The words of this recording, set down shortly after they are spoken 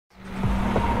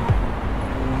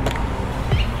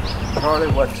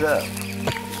Charlie, what's up?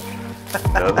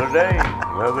 Another day,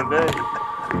 another day,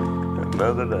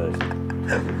 another day.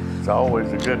 It's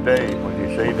always a good day when you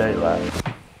see daylight. Do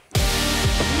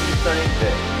you think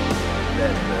that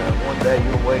one day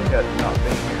you'll wake up and not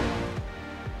be here?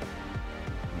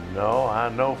 No, I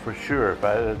know for sure if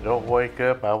I don't wake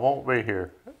up, I won't be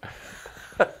here.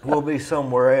 We'll be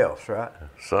somewhere else, right?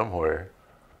 Somewhere.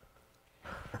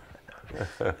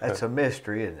 That's a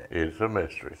mystery, isn't it? It's a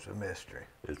mystery. It's a mystery.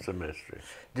 It's a mystery.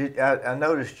 I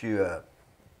noticed you,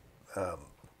 I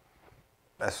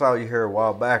saw you here a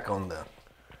while back on the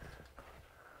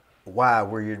Y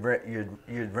where you'd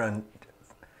run,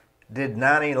 did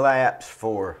 90 laps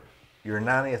for your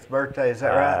 90th birthday, is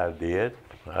that right? I did.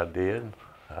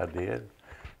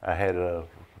 I had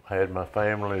my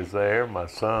families there, my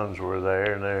sons were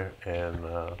there, and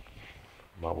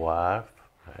my wife,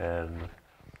 and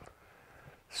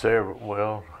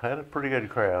had a pretty good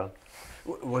crowd.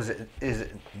 Is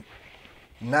it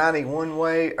 90 one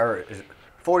way, or is it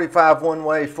 45 one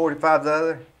way, 45 the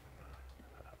other?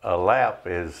 A lap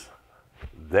is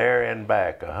there and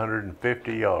back,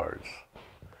 150 yards.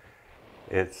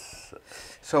 It's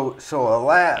So a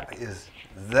lap is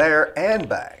there and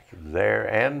back.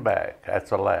 there and back.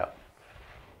 That's a lap.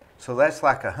 So that's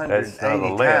like 180 That's not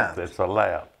a length, times. it's a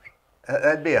lap.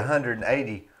 That'd be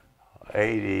 180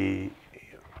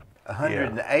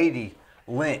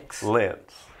 links.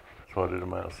 Lengths. That's what it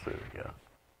amounts to, yeah.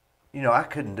 You know, I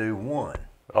couldn't do one.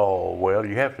 Oh, well,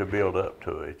 you have to build up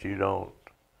to it. You don't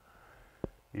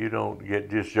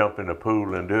just jump in the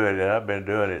pool and do it. And I've been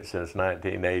doing it since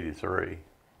 1983.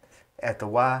 At the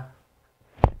Y?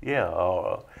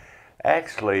 Yeah,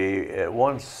 actually, at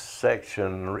one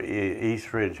section,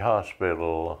 East Ridge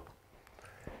Hospital,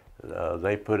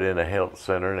 they put in a health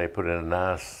center and they put in a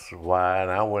nice Y, and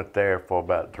I went there for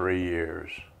about 3 years.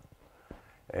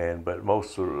 But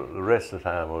most of the rest of the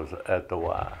time was at the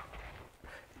Y.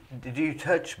 Did you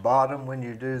touch bottom when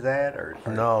you do that, or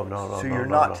No. So you're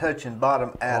not touching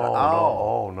bottom at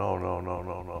all.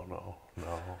 No.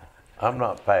 I'm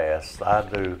not fast. I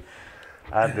do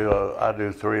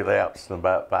 3 laps in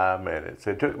about 5 minutes.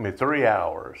 It took me 3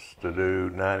 hours to do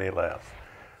 90 laps,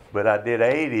 but I did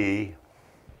 80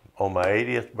 on my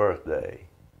 80th birthday.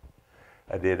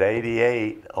 I did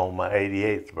 88 on my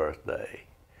 88th birthday.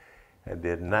 I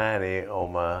did 90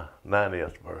 on my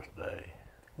 90th birthday.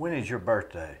 When is your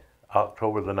birthday?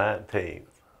 October the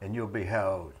 19th. And you'll be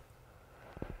how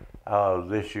old?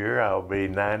 This year I'll be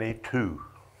 92.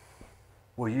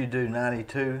 Will you do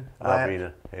 92 I'll laps? be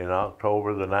in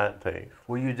October the 19th.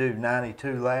 Will you do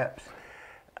 92 laps?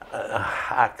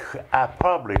 I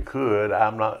probably could.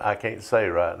 I can't say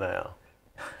right now.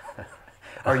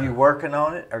 Are you working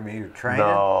on it? Are you training?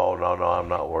 No, I'm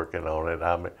not working on it.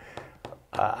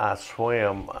 I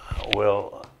swim.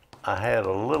 Well, I had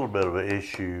a little bit of an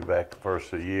issue back the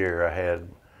first of the year. I had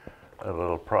a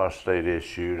little prostate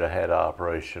issue that I had an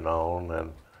operation on,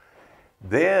 and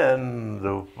then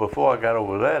before I got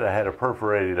over that, I had a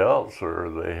perforated ulcer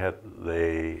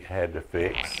they had to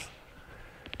fix,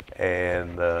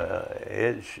 and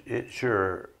it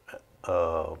sure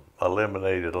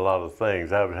eliminated a lot of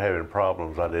things. I was having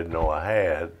problems I didn't know I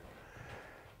had,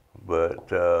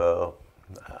 but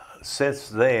since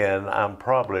then, I'm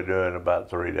probably doing about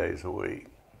 3 days a week.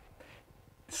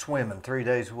 Swimming 3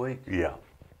 days a week? Yeah.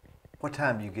 What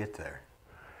time do you get there?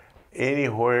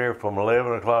 Anywhere from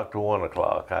 11 o'clock to 1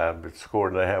 o'clock. I'm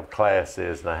scored to have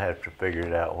classes, and I have to figure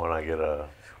it out when I get a...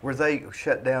 Were they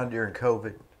shut down during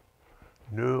COVID?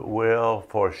 No, well,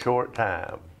 for a short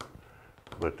time,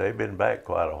 but they've been back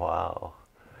quite a while.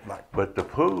 But the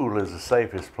pool is the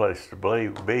safest place to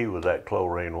be with that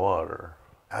chlorine water.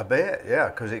 I bet, yeah,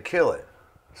 because it kill it.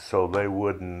 So they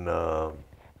wouldn't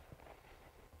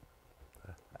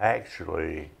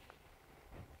actually,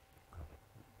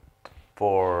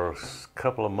 for a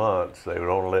couple of months, they would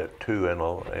only let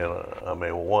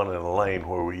one in a lane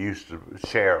where we used to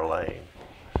share a lane.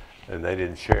 And they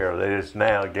didn't share, they're just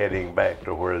now getting back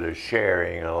to where they're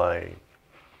sharing a lane.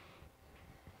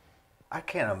 I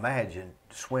can't imagine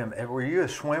were you a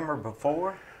swimmer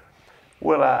before?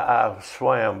 Well, I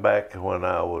swam back when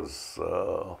I was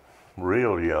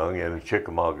real young in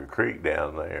Chickamauga Creek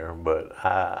down there, but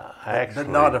I actually...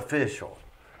 But not official?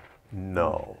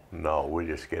 No, we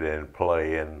just get in and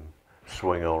play and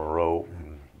swing on a rope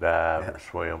and dive and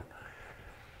swim.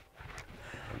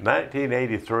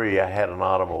 1983, I had an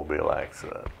automobile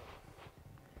accident,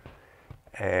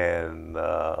 and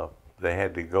they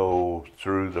had to go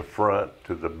through the front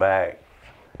to the back.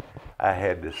 I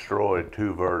had destroyed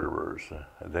 2 vertebrae.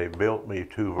 They built me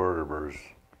 2 vertebrae,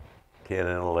 10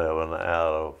 and 11,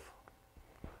 out of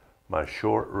my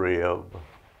short rib,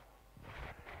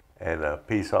 and a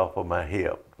piece off of my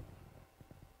hip.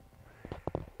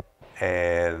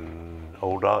 And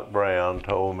old Doc Brown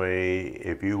told me,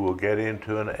 if you will get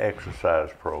into an exercise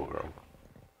program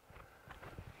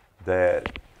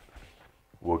that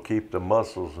will keep the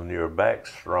muscles in your back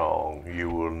strong, you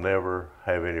will never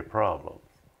have any problems.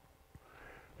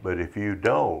 But if you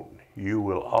don't, you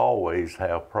will always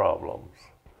have problems.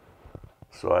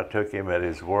 So I took him at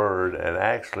his word and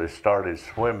actually started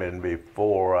swimming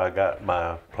before I got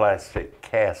my plastic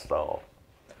cast off.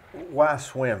 Why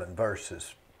swimming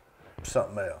versus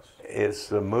something else? It's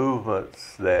the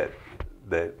movements that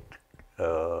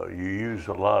you use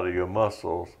a lot of your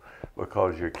muscles,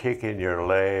 because you're kicking your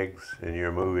legs and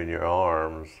you're moving your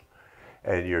arms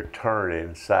and you're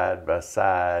turning side by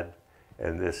side,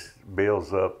 and this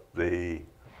builds up the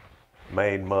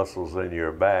main muscles in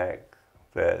your back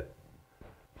that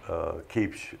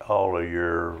keeps all of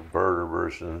your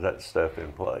vertebrae and that stuff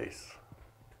in place.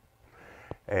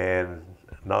 And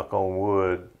knock on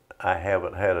wood, I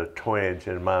haven't had a twinge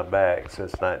in my back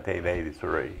since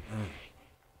 1983.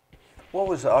 What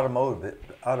was the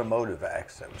automotive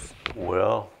accident?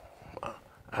 Well,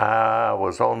 I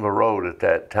was on the road at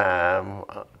that time,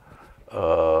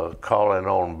 calling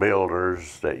on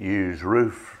builders that use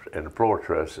roof and floor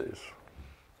trusses.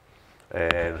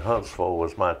 And Huntsville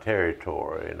was my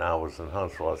territory, and I was in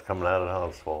Huntsville. I was coming out of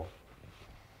Huntsville,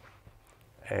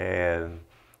 and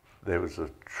there was a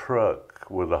truck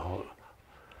with a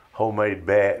homemade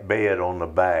bed on the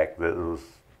back that was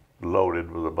loaded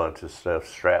with a bunch of stuff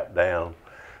strapped down.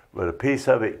 But a piece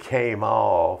of it came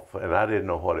off, and I didn't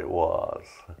know what it was.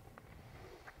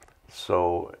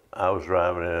 So I was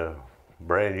driving a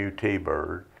brand new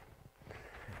T-Bird,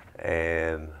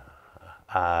 and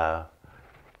I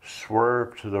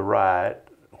swerved to the right,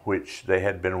 which they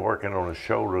had been working on the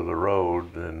shoulder of the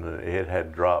road, and it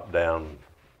had dropped down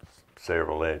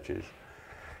several inches,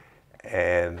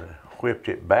 and whipped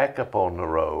it back up on the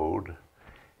road,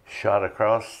 shot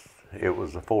across. It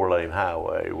was a 4-lane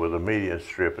highway with a median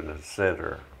strip in the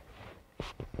center.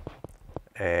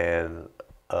 And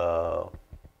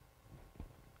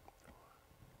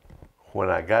when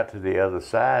I got to the other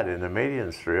side in the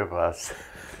median strip,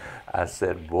 I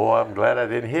said, boy, I'm glad I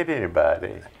didn't hit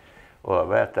anybody. Well,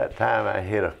 about that time, I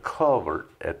hit a culvert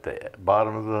at the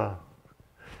bottom of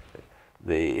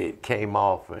it came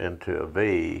off into a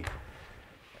V,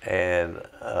 and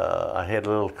I hit a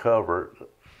little culvert,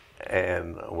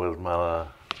 and with my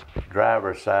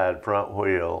driver's side front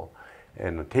wheel,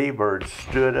 and the T-Bird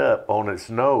stood up on its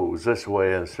nose this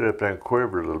way and stood up there and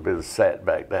quivered a little bit and sat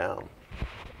back down.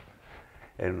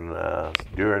 And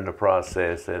during the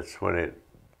process, that's when it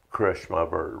crushed my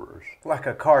vertebrae. Like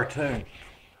a cartoon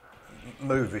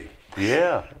movie.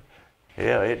 Yeah,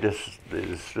 it just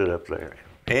stood up there.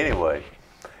 Anyway,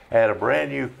 I had a brand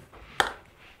new.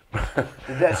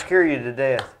 Did that scare you to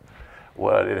death?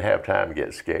 Well, I didn't have time to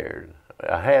get scared.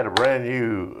 I had a brand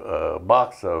new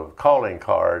box of calling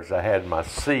cards. I had my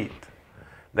seat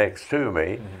next to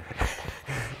me.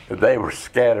 Mm-hmm. They were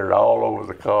scattered all over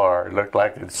the car. It looked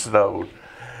like it snowed.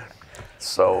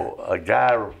 So a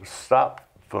guy stopped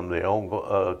from the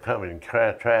oncoming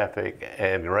traffic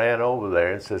and ran over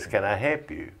there and says, "Can I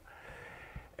help you?"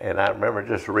 And I remember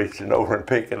just reaching over and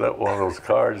picking up one of those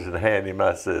cards and handing him.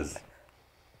 I says,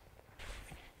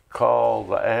 "Call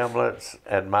the ambulance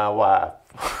and my wife."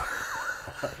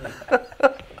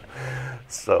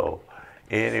 So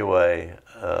anyway,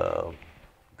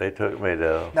 they took me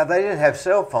to. Now they didn't have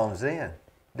cell phones then,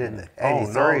 did they?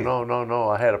 83. Oh no!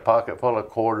 I had a pocket full of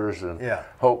quarters and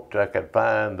hoped I could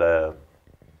find a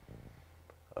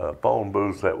phone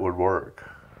booth that would work.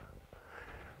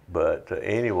 But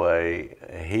anyway,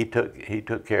 he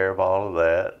took care of all of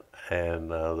that, and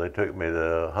they took me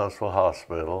to Huntsville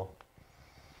Hospital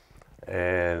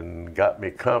and got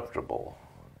me comfortable.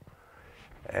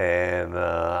 And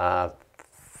I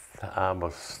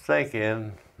was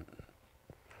thinking,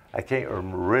 I can't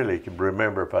really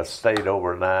remember if I stayed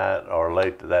overnight or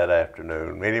late that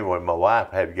afternoon. Anyway, my wife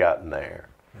had gotten there.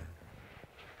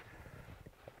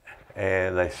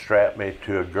 And they strapped me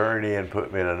to a gurney and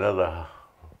put me in another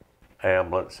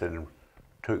ambulance and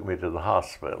took me to the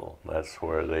hospital. That's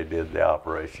where they did the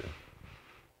operation.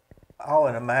 All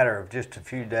in a matter of just a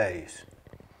few days.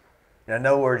 Now, in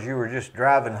other words, you were just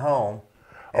driving home,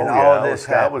 and all of this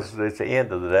happened. It's the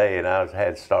end of the day, and I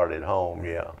had started home,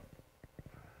 yeah.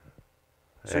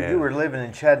 So you were living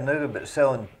in Chattanooga, but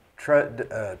selling trust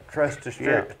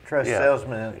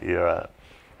salesman. You're right.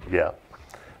 Yeah,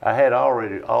 I had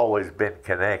always been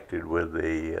connected with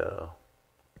the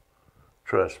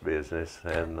trust business,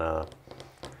 and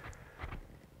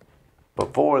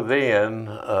Before then,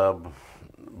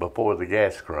 before the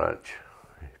gas crunch,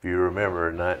 if you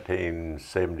remember in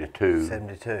 1972.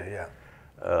 72, yeah.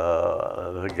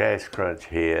 The gas crunch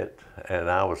hit, and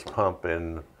I was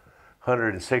pumping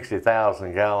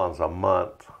 160,000 gallons a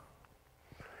month.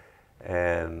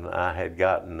 And I had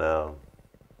gotten a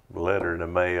letter in the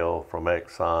mail from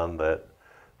Exxon that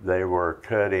they were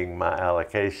cutting my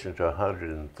allocation to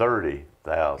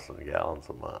 130,000 gallons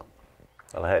a month.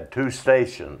 I had 2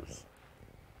 stations.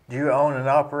 Do you own and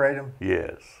operate them?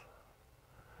 Yes.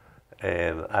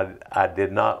 And I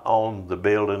did not own the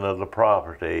building of the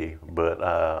property, but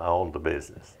I owned the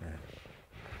business.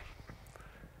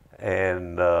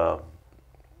 And I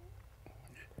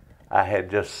had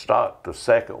just stocked the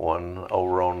second one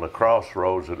over on the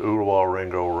crossroads at Ooltewah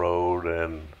Ringo Road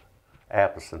and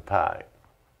Appleton Pike.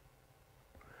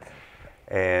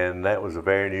 And that was a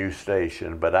very new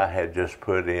station, but I had just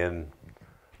put in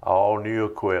all new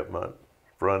equipment,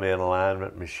 front end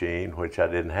alignment machine, which I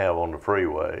didn't have on the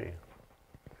freeway.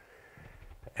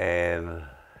 And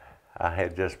I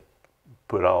had just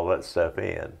put all that stuff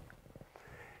in.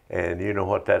 And you know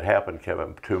what that happened,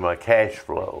 Kevin, to my cash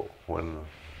flow when...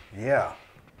 Yeah.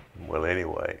 Well,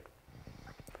 anyway,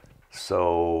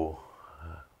 so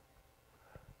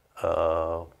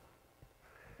I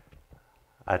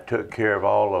took care of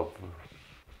all of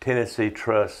Tennessee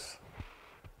Trust's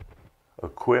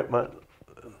equipment,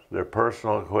 their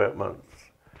personal equipment,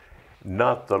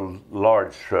 not the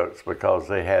large trucks because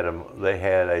they had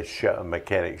a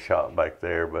mechanic shop back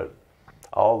there, but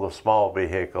all the small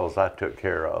vehicles, I took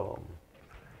care of them.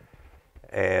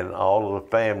 And all of the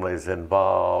families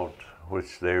involved,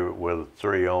 which there were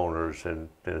 3 owners in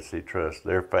Tennessee Trust,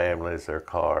 their families, their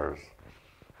cars,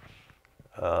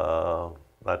 I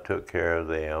took care of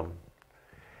them.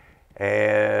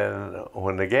 And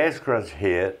when the gas crunch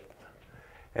hit,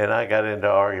 and I got into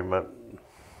argument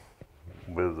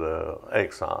with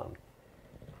Exxon,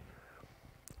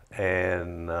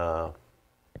 and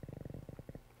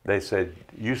they said,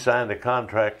 you signed a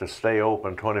contract to stay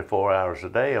open 24 hours a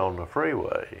day on the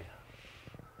freeway.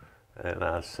 And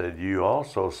I said, you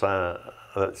also signed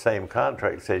that same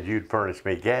contract, said you'd furnish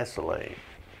me gasoline.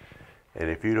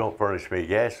 And if you don't furnish me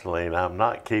gasoline, I'm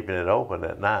not keeping it open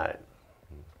at night.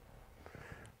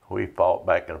 We fought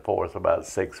back and forth about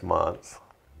 6 months.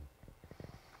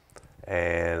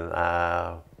 And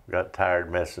I got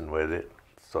tired messing with it,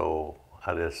 so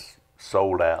I just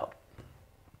sold out.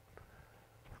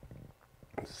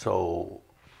 So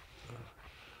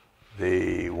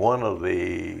one of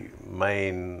the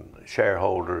main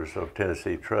shareholders of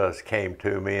Tennessee Trust came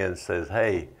to me and says,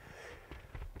 hey,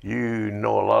 you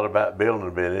know a lot about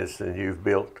building business and you've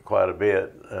built quite a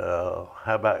bit. How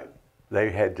about,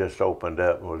 they had just opened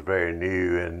up and was very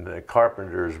new, and the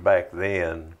carpenters back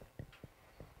then,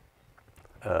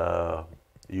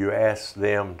 you asked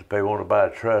them if they want to buy a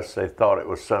truss, they thought it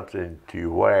was something to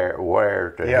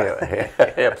wear to help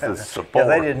the support.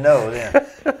 Yeah, they didn't know then.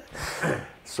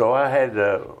 So I had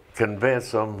to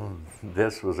convince them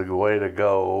this was a good way to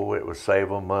go. It would save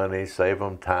them money, save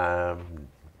them time,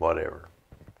 whatever.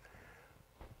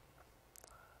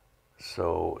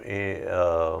 So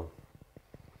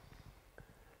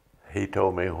he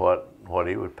told me what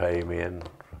he would pay me and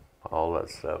all that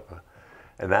stuff.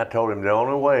 And I told him the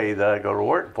only way that I go to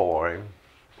work for him,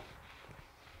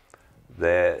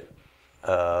 that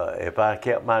if I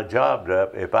kept my job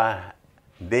up, if I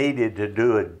needed to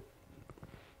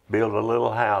build a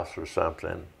little house or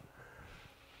something,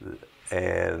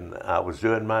 and I was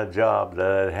doing my job,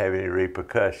 that I didn't have any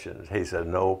repercussions. He said,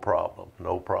 no problem,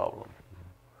 no problem.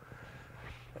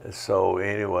 So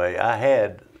anyway, I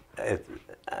had,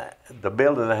 the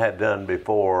building I had done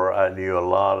before, I knew a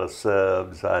lot of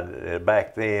subs.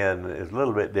 Back then, it's a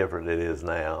little bit different than it is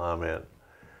now. I mean,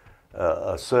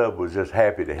 a sub was just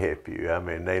happy to help you. I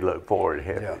mean, they look forward to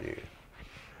helping you.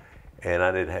 And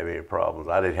I didn't have any problems.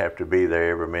 I didn't have to be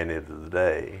there every minute of the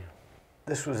day.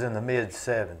 This was in the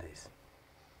mid-'70s.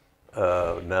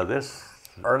 Now this...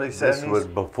 Early 70s? This was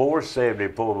before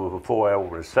 74, before I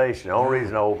opened the station. The only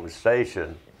reason I opened the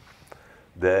station,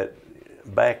 that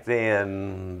back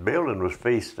then, building was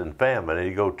feast and famine. And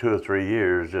you go 2 or 3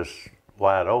 years just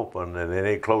wide open, and then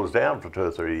it closed down for 2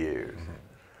 or 3 years. Mm-hmm.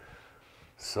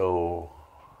 So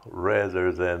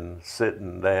rather than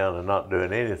sitting down and not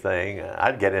doing anything,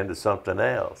 I'd get into something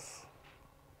else.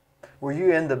 Were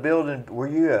you in the building? Were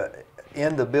you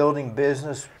in the building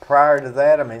business prior to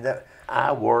that? I mean, that.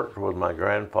 I worked with my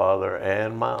grandfather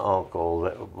and my uncle.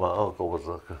 My uncle was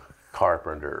a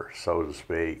carpenter, so to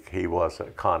speak. He was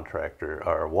a contractor,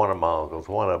 or one of my uncles,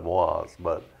 one of them was.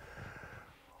 But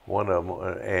one of them,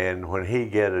 and when he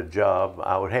get a job,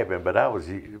 I would help him. But I was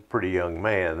a pretty young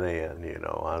man then, you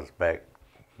know. I was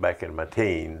back in my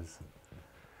teens,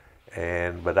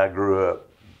 but I grew up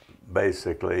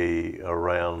basically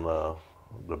around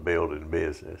the building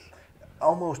business.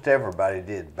 Almost everybody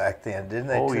did back then, didn't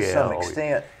they? Oh, to yeah. some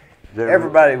extent,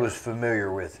 everybody was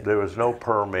familiar with it. There was no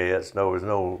permits, there was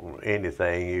no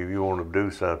anything. If you want to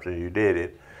do something, you did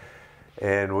it.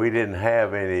 And we didn't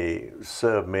have any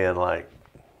sub-men like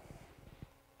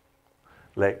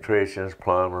electricians,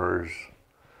 plumbers,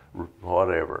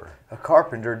 whatever. A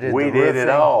carpenter did We the did roofing. it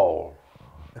all.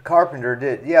 A carpenter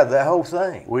did, yeah, the whole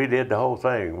thing. We did the whole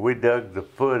thing. We dug the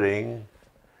footing.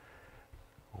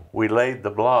 We laid the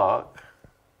block.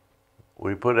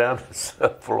 We put down the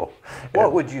subfloor.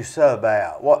 What would you sub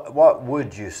out? What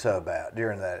would you sub out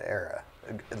during that era?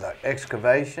 Like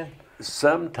excavation?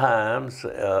 Sometimes,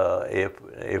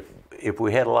 if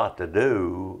we had a lot to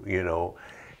do, you know,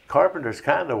 carpenters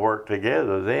kind of worked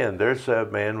together then. Their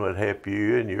subman would help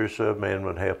you, and your subman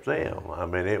would help them. I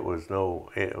mean, it was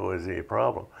any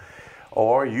problem.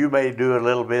 Or you may do a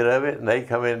little bit of it, and they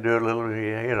come in and do a little,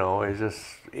 you know, it's just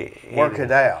work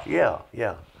it out. Yeah,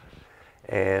 yeah,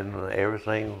 and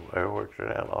everything worked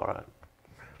it out all right.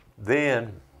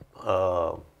 Then.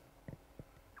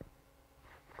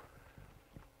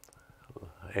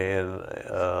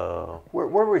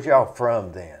 Where was y'all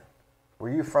from then? Were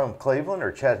you from Cleveland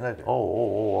or Chattanooga?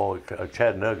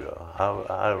 Chattanooga.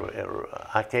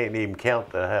 I can't even count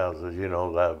the houses, you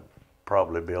know, that I've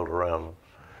probably built around.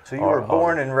 So you were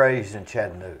born and raised in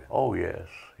Chattanooga? Oh, yes,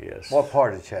 yes. What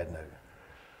part of Chattanooga?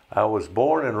 I was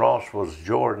born in Rossville's,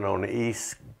 Jordan, on the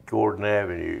East Gordon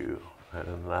Avenue,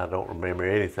 and I don't remember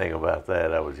anything about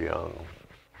that. I was young.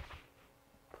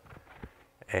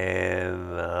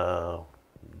 And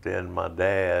then my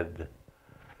dad,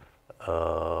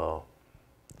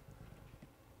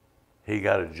 he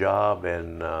got a job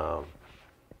in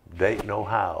Dayton,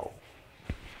 Ohio.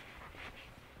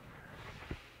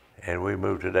 And we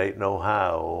moved to Dayton,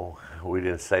 Ohio. We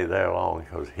didn't stay there long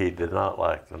because he did not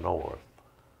like the North.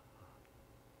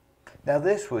 Now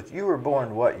you were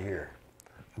born what year?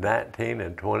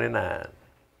 1929.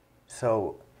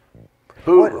 So,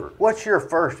 Hoover. what's your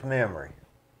first memory?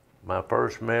 My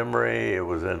first memory, it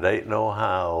was in Dayton,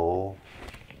 Ohio.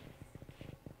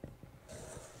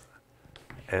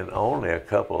 And only a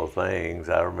couple of things.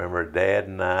 I remember Dad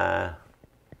and I,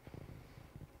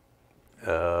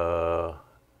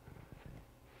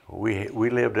 we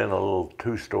lived in a little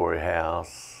two-story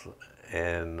house,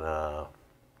 and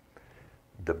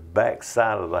the back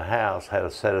side of the house had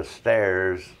a set of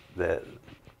stairs that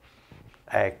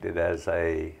acted as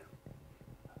a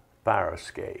fire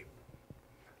escape.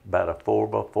 About a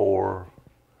 4x4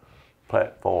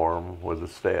 platform with the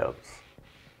steps.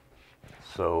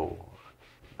 So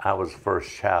I was the first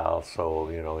child, so,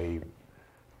 you know, he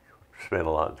spent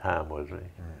a lot of time with me.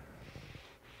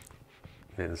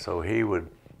 And so he would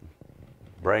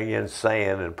bring in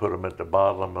sand and put them at the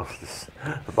bottom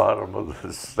of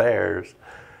the stairs,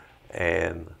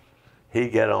 and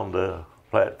he'd get on the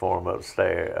platform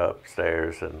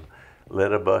upstairs and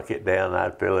let a bucket down.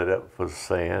 I'd fill it up with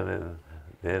sand, and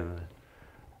then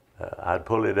I'd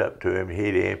pull it up to him.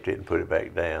 He'd empty it and put it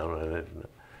back down, and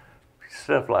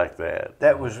stuff like that.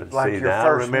 That was like your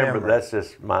first memory. memory. That's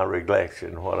just my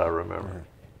recollection, what I remember. Mm-hmm.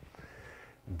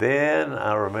 Then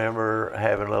I remember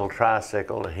having a little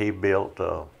tricycle. He built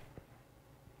a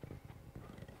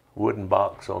wooden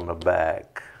box on the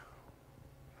back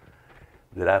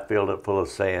that I filled it full of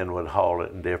sand, would haul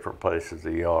it in different places of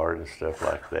the yard and stuff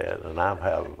like that. And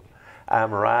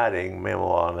I'm writing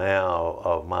memoir now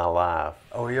of my life.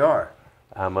 Oh, you are?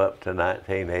 I'm up to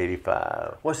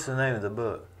 1985. What's the name of the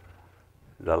book?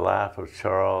 The Life of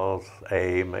Charles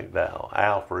A. MacDowell,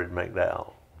 Alfred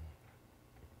MacDowell.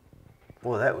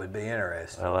 Well, that would be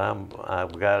interesting. Well, I'm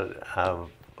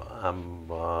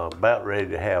about ready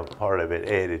to have part of it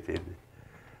edited,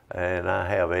 and I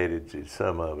have edited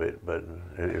some of it. But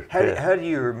how do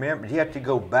you remember? Do you have to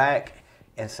go back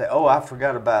and say, "Oh, I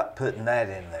forgot about putting that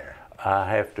in there"? I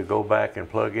have to go back and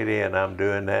plug it in. I'm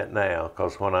doing that now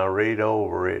because when I read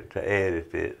over it to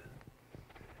edit it,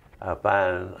 I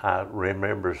find I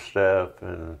remember stuff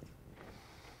and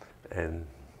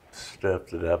stuff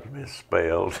that I've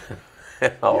misspelled.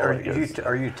 Are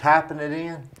you typing it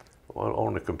in? Well,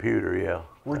 on the computer, yeah.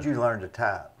 Where'd you learn to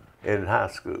type? In high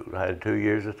school. I had 2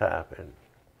 years of typing.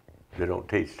 They don't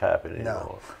teach typing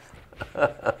anymore.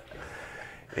 No.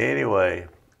 Anyway.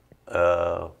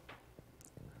 Is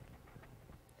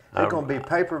it going to be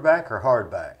paperback or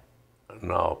hardback?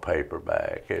 No,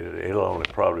 paperback. It'll only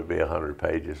probably be 100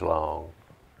 pages long.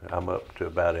 I'm up to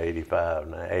about 85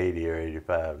 now, 80 or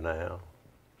 85 now.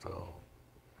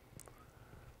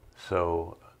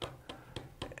 So,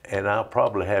 and I'll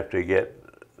probably have to get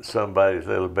somebody that's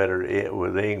a little better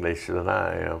with English than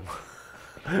I am.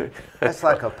 That's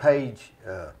like a page.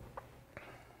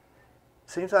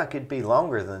 Seems like it'd be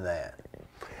longer than that.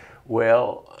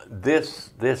 Well,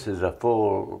 this is a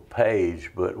full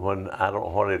page, but when I don't know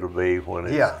what it'll be when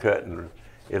it's cutting.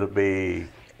 It'll be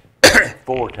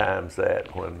 4 times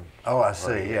that when. Oh, I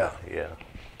see. Yeah. Yeah.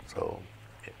 So,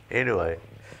 anyway.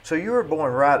 So you were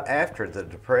born right after the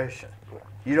Depression.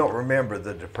 You don't remember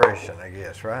the Depression, I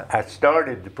guess, right? I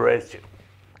started Depression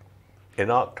in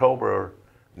October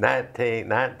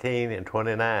 19 and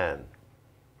 29.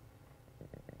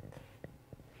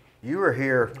 You were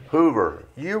here. Hoover.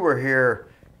 You were here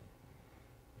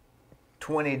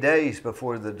 20 days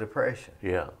before the Depression.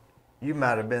 Yeah. You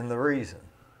might have been the reason.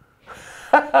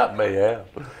 May have.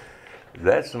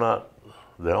 That's not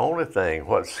the only thing.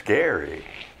 What's scary,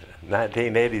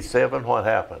 1987, what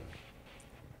happened?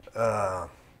 I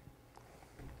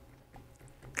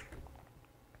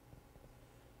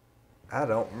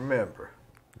don't remember.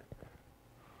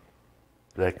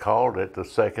 They called it the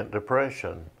Second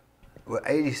Depression. Well,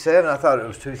 87, I thought it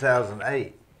was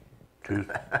 2008.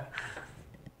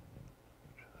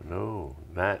 No,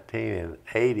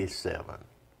 1987.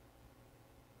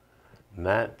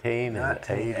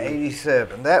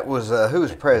 1987. That was, who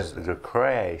was president? It was a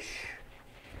crash.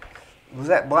 Was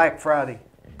that Black Friday?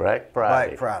 Black Friday.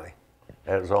 Black Friday.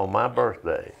 That was on my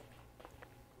birthday.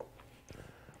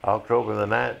 October the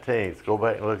 19th. Go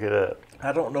back and look it up.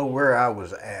 I don't know where I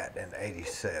was at in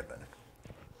 87.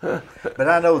 But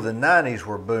I know the 90s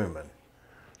were booming.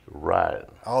 Right.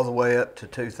 All the way up to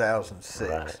 2006.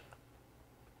 Right.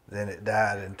 Then it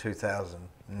died in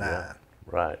 2009. Yeah,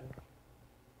 right.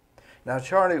 Now,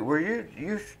 Charlie, were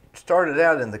you started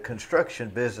out in the construction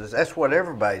business? That's what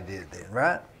everybody did then,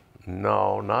 right?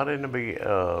 No, not in the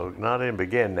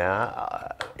beginning. Now,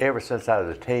 ever since I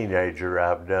was a teenager,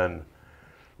 I've done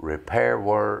repair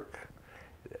work,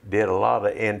 did a lot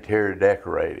of interior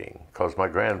decorating because my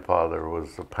grandfather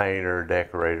was a painter,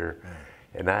 decorator,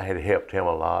 and I had helped him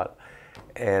a lot.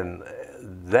 And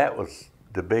that was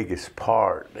the biggest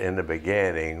part in the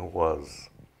beginning, was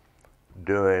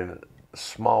doing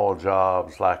small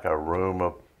jobs like a room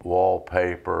of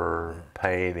wallpaper,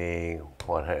 painting,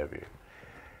 what have you.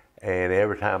 And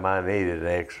every time I needed an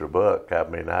extra buck, I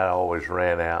mean, I always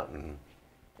ran out and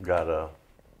got a.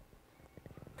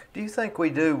 Do you think we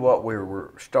do what we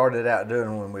were started out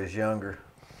doing when we was younger?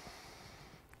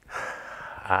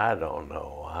 I don't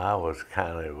know. I was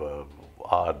kind of a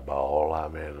oddball. I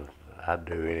mean, I'd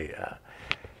do any.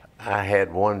 I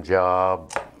had one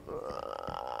job.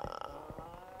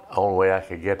 Only way I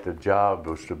could get the job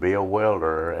was to be a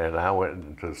welder, and I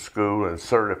went to school and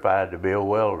certified to be a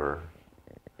welder.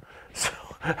 So,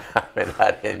 I mean,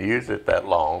 I didn't use it that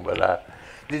long, but I.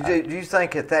 Do you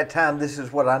think at that time this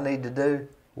is what I need to do?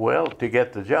 Well, to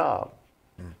get the job.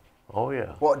 Oh,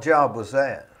 yeah. What job was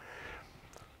that?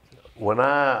 When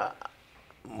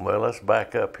well, let's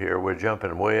back up here. We're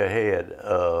jumping way ahead.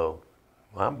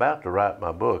 I'm about to write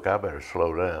my book. I better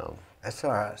slow down. That's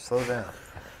all right. Slow down.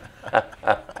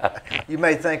 You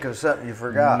may think of something you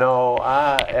forgot. No,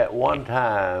 at one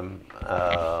time,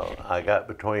 I got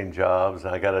between jobs.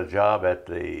 I got a job at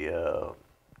the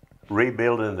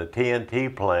rebuilding the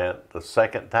TNT plant the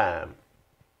second time.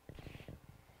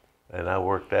 And I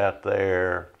worked out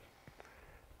there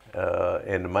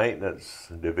in the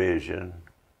maintenance division,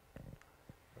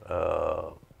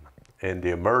 in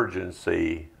the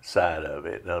emergency side of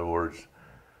it. In other words,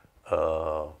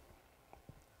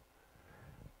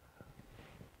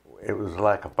 it was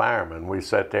like a fireman. We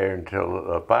sat there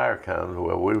until a fire comes.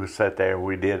 Well, we would sit there and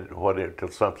we did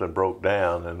until something broke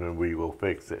down, and then we will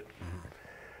fix it. Mm-hmm.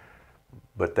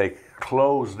 But they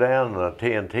closed down the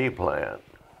TNT plant.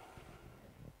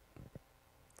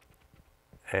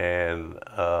 And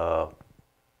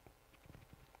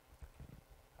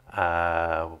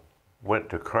I went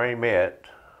to Cramette.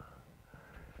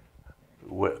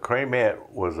 Cramette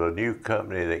was a new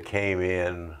company that came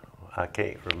in. I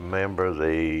can't remember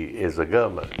is a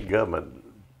government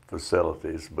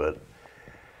facilities, but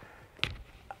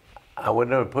I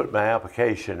went there and put my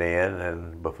application in,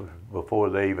 and before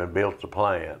they even built the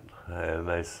plant. And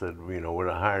they said, you know, we're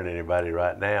not hiring anybody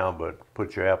right now, but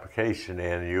put your application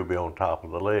in and you'll be on top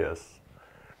of the list.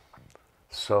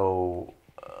 So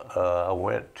I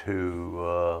went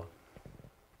to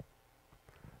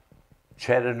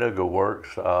Chattanooga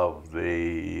Works of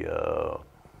the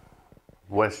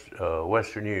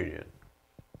Western Union,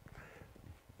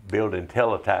 building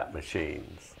teletype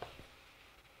machines.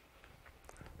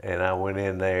 And I went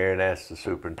in there and asked the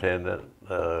superintendent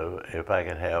if I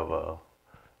could have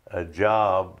a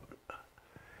job,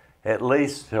 at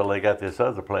least till they got this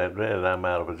other plant rented. I'm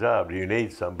out of a job. Do you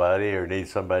need somebody or need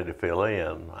somebody to fill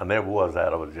in? I never was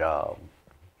out of a job.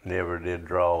 Never did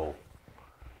draw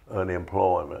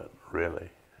unemployment, really.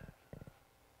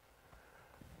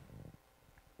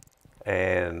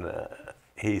 And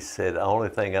he said, the only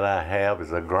thing that I have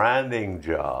is a grinding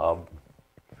job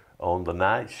on the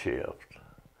night shift,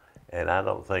 and I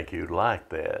don't think you'd like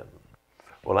that.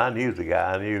 Well, I knew the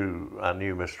guy. I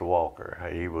knew Mr. Walker.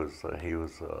 He was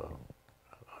a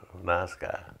nice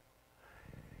guy.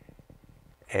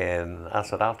 And I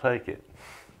said, I'll take it.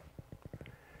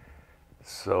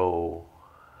 So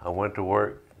I went to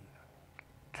work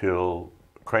till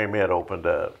Crane Med opened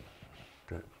up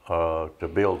to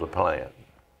build the plant.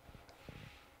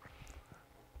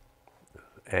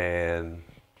 And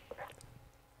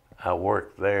I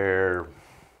worked there,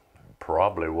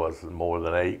 probably wasn't more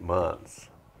than 8 months,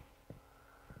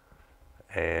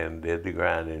 and did the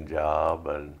grinding job.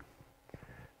 And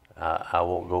I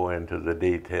won't go into the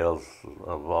details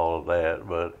of all of that,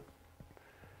 but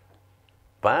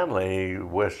finally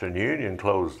Western Union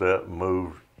closed up and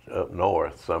moved up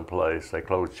north someplace. They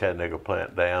closed Chattanooga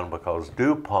plant down because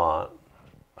DuPont,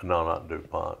 no, not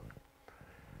DuPont,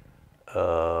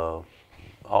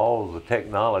 all the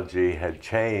technology had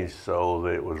changed so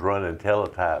that it was running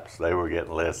teletypes. They were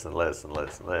getting less and less and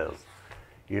less and less.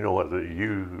 You know what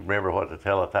you remember what the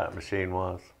teletype machine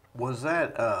was? Was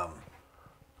that,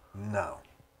 no.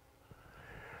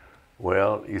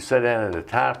 Well, you sit down at a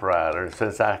typewriter, and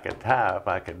since I could type,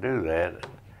 I could do that.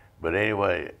 But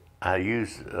anyway, I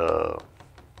used,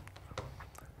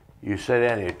 you sit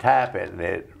down and you type it, and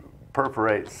it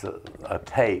perforates a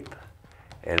tape,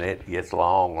 and it gets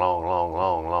long, long, long,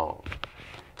 long, long.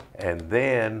 And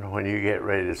then when you get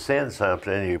ready to send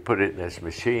something, you put it in this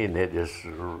machine, it just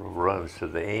runs to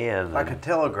the end. Like a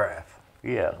telegraph.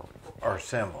 Yeah. Or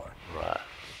similar. Right.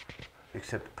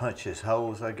 Except it punches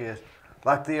holes, I guess.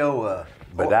 Like the old...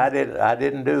 But I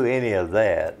didn't do any of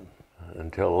that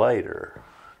until later.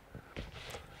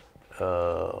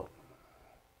 Now,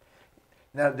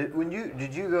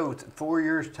 did you go 4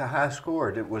 years to high school,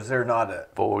 or was there not a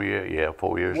 4 years? Yeah,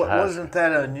 4 years. To high wasn't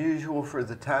that unusual for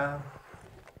the time?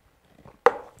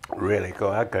 Really,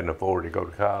 cause I couldn't afford to go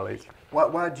to college.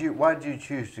 Why'd you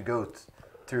choose to go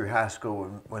through high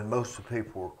school when most of the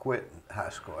people were quitting high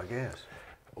school? I guess.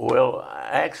 Well,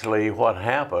 actually, what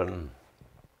happened?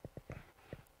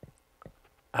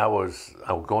 I was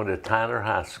going to Tyner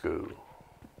High School,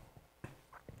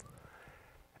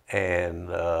 and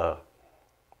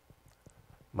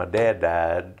my dad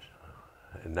died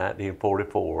in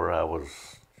 1944. I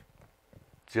was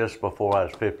just before I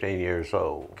was 15 years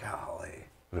old. Golly.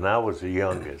 And I was the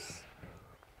youngest.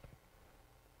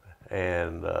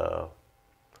 And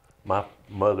my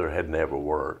mother had never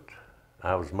worked.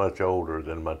 I was much older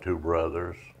than my two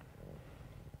brothers.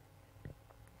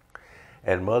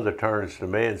 And Mother turns to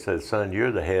me and says, "Son,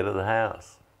 you're the head of the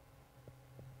house."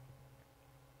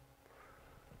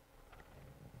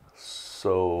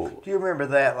 So. Do you remember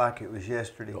that like it was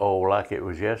yesterday? Oh, like it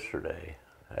was yesterday.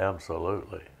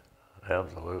 Absolutely.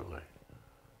 Absolutely.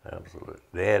 Absolutely.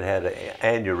 Dad had an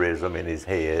aneurysm in his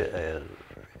head, and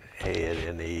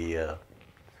he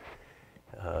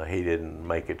didn't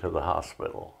make it to the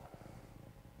hospital.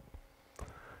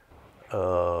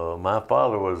 My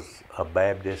father was a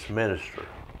Baptist minister.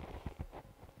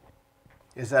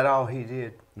 Is that all he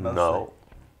did? Mostly? No.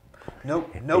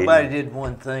 Nope. Nobody did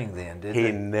one thing then, did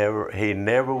they? He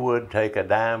never would take a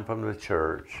dime from the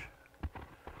church.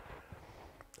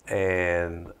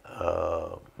 And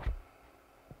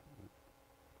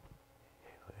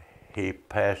he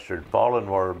pastored Fallen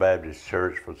Water Baptist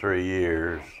Church for 3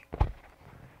 years,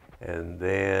 and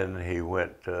then he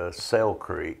went to Sell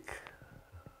Creek.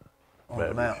 On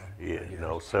the mountain. Yeah,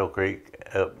 Sell Creek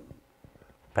up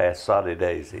past Soddy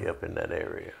Daisy, up in that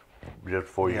area, just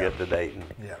before you get to Dayton.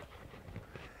 Yeah.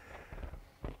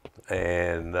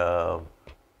 And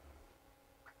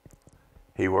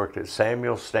he worked at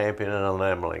Samuel Stamping and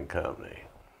Enameling Company.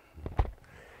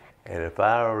 And if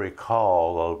I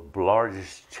recall, the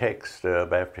largest check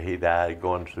stub after he died,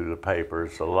 going through the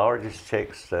papers, the largest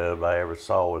check stub I ever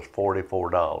saw was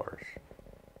 $44.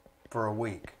 For a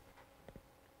week.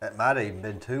 That might have even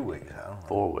been 2 weeks. I don't know.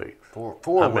 4 weeks. Four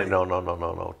I weeks. mean,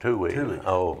 no, 2 weeks. 2 weeks.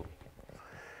 Oh,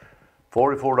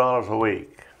 $44 a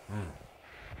week.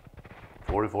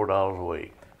 $44 a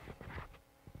week.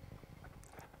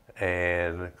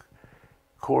 And of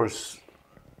course,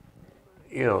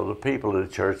 the people of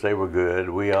the church, they were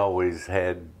good. We always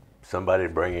had somebody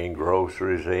bringing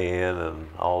groceries in and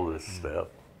all this stuff.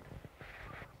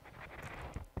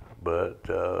 But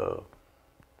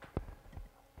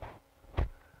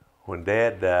when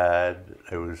Dad died,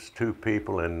 there was 2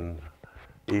 people in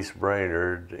East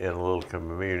Brainerd in a little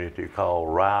community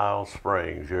called Ryle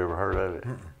Springs. You ever heard of it?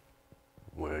 Mm-mm.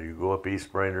 Well, you go up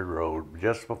East Brainerd Road,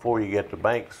 just before you get to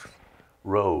Banks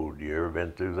Road. You ever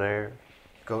been through there?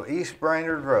 Go East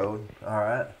Brainerd Road, all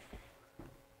right.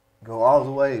 Go all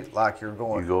the way like you're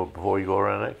going. You go before you go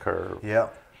around that curve.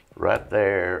 Yep. Right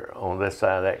there on this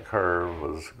side of that curve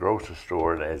was a grocery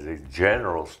store, and as a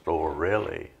general store,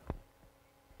 really.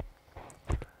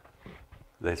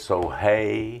 They sold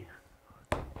hay,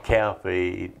 cow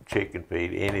feed, chicken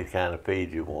feed, any kind of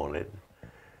feed you wanted.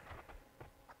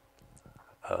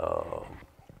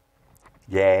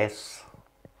 Gas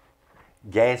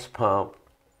pump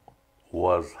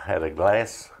had a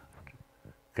glass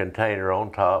container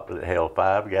on top that held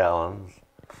 5 gallons.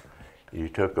 You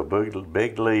took a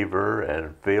big lever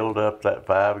and filled up that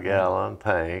 5-gallon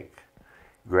tank,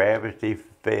 gravity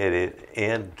fed it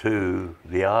into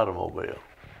the automobile.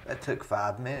 That took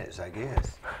 5 minutes, I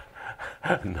guess.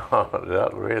 No,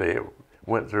 not really. It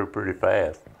went through pretty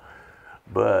fast.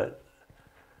 But,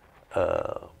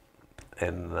 of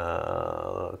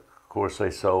course,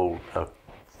 they sold a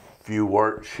few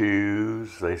work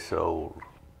shoes. They sold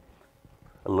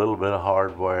a little bit of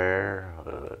hardware.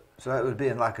 So that would be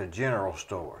in like a general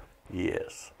store?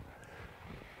 Yes.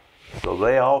 So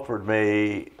they offered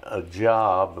me a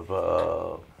job.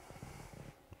 Of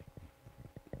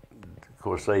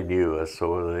course, they knew us,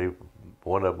 so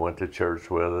one of them went to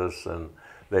church with us, and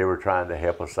they were trying to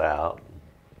help us out.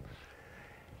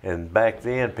 And back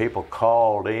then, people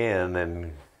called in,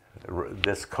 and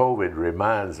this COVID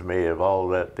reminds me of all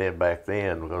that then back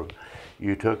then, because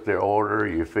you took their order,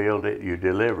 you filled it, you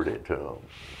delivered it to them.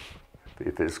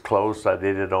 If it's close, I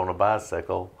did it on a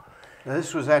bicycle. Now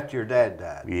this was after your dad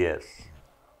died? Yes.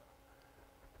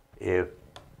 If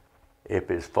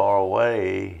it's far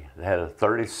away, I had a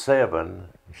 37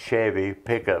 Chevy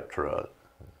pickup truck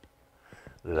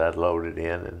that I'd load it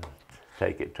in and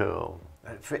take it to them.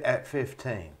 At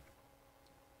 15?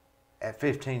 At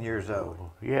 15 years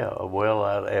old? Yeah,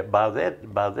 well,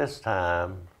 by this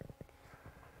time,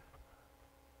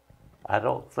 I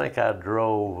don't think I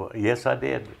drove. Yes, I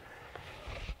did.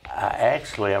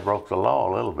 Actually, I broke the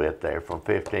law a little bit there from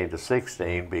 15 to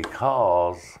 16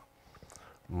 because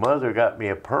Mother got me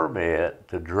a permit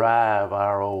to drive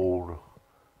our old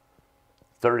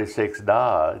 36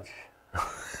 Dodge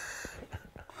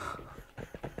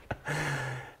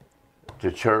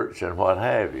to church and what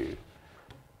have you.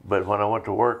 But when I went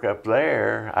to work up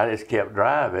there, I just kept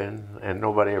driving and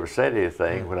nobody ever said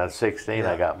anything. When I was 16,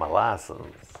 yeah. I got my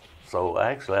license. So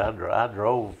actually, I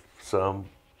drove some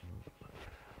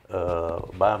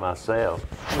by myself.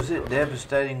 Was it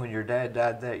devastating when your dad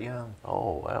died that young?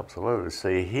 Oh, absolutely.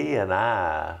 See, he and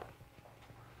I,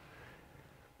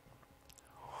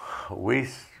 we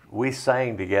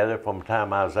sang together from the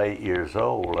time I was 8 years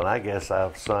old, and I guess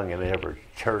I've sung in every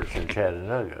church in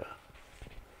Chattanooga.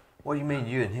 What do you mean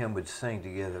you and him would sing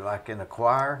together, like in a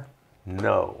choir?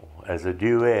 No, as a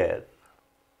duet.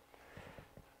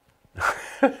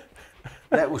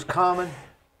 That was common?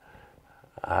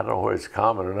 I don't know whether it's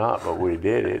common or not, but we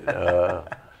did it.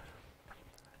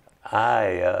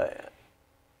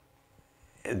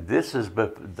 This is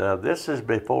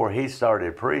before he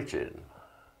started preaching.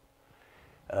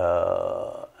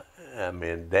 I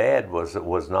mean, Dad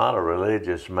was not a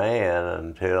religious man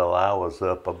until I was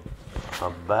up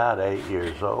about 8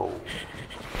 years old,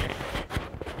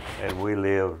 and we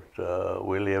lived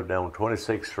on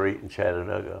 26th Street in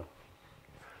Chattanooga,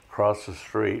 across the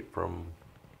street from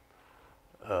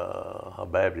a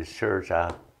Baptist church.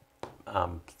 I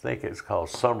think it's called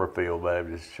Summerfield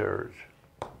Baptist Church.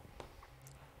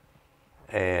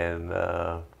 And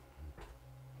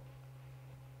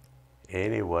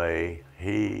anyway,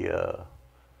 he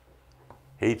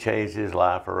changed his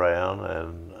life around,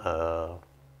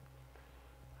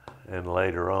 and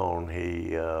later on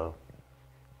he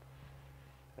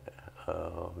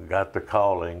got the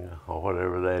calling or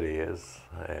whatever that is,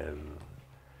 and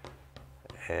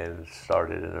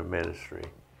started in a ministry.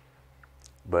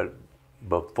 But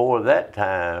before that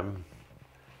time,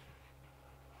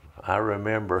 I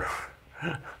remember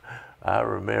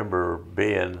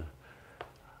being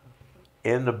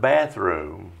in the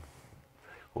bathroom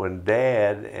when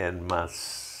Dad and my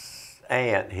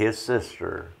aunt, his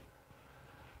sister,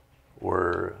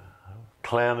 were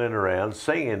clowning around,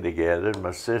 singing together.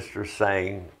 My sister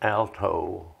sang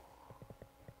alto,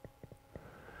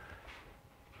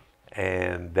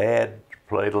 and Dad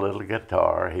played a little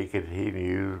guitar. He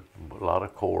knew a lot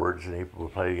of chords, and he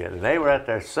would play together. And they were out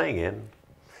there singing.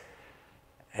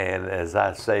 And as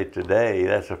I say today,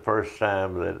 that's the first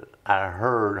time that I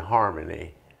heard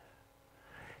harmony.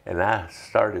 And I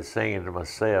started singing to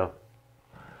myself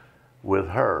with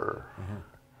her.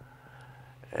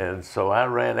 And so I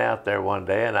ran out there one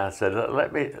day and I said,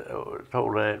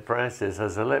 told Aunt Frances, I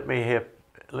said, let me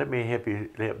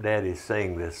help Daddy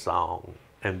sing this song.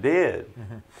 And did.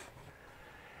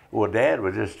 Well, Dad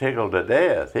was just tickled to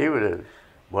death. He would have,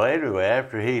 well, anyway,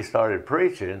 after he started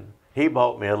preaching, he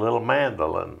bought me a little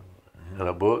mandolin and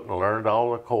a book and learned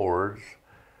all the chords.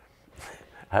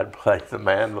 I'd play the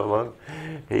mandolin,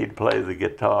 he'd play the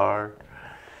guitar.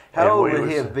 How old would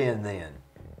he have been then?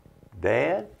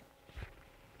 Dad?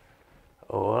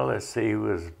 Oh, well, let's see, he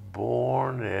was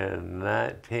born in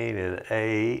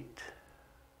 1908,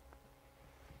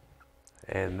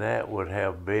 and that would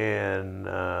have been,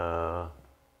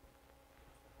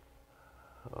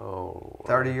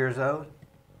 30 years old?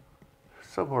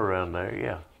 Somewhere around there,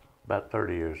 yeah, about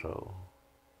 30 years old.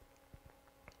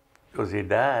 Because he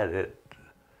died at...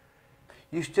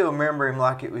 You still remember him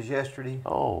like it was yesterday?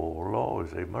 Oh, Lord,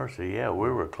 say mercy, yeah, we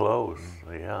were close,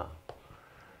 yeah.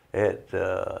 It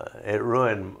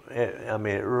ruined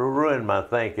my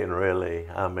thinking, really.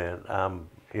 I mean, I'm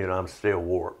still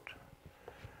warped.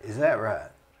 Is that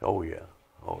right? Oh yeah,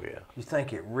 oh yeah. You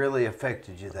think it really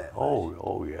affected you that much?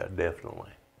 Oh yeah,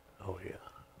 definitely. Oh yeah,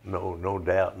 no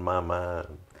doubt in my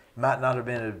mind. Might not have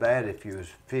been as bad if you was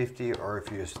 50 or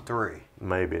if you was 3.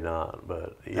 Maybe not,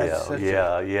 but That's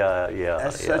yeah.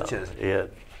 That's such a...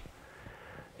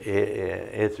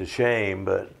 It's a shame,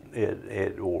 but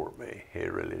it warped me.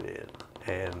 It really did.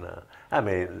 And I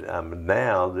mean,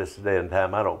 now, this day and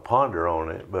time, I don't ponder on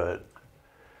it, but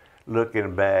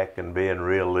looking back and being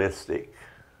realistic,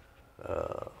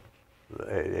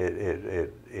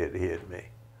 it hit me.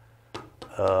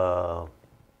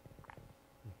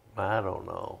 I don't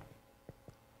know.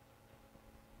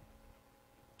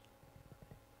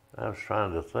 I was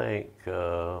trying to think.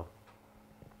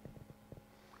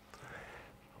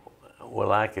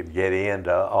 Well, I could get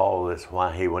into all this,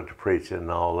 why he went to preaching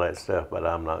and all that stuff, but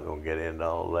I'm not going to get into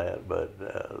all that. But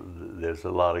there's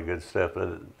a lot of good stuff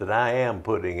that I am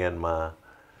putting in my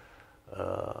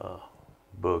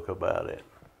book about it.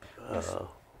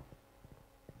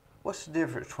 What's the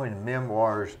difference between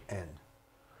memoirs and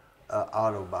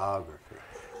autobiography?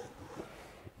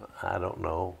 I don't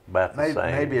know. About the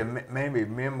same. Maybe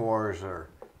memoirs are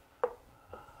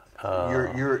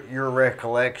your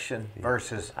recollection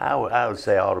versus... I would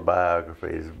say autobiography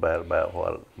is about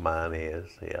what mine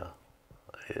is, yeah.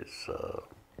 It's,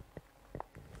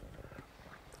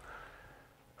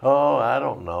 I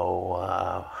don't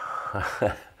know.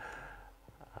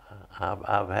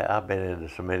 I've been into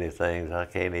so many things, I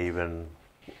can't even...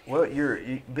 Well,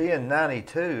 being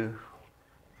 92,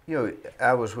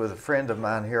 I was with a friend of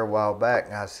mine here a while back,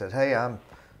 and I said, hey, I'm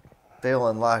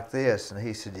feeling like this. And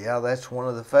he said, yeah, that's one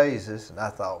of the phases. And I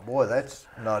thought, boy, that's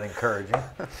not encouraging.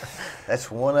 That's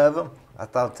one of them. I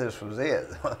thought this was it.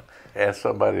 Ask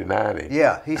somebody 90.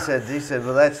 Yeah, he said,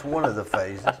 well, that's one of the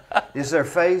phases. Is there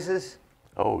phases?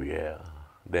 Oh, yeah,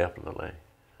 definitely.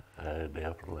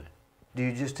 Definitely. Do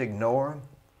you just ignore them?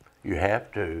 You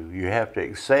have to. You have to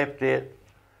accept it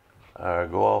or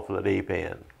go off the deep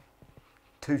end.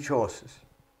 2 choices.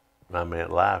 I mean,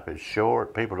 life is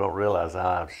short. People don't realize how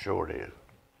life short is.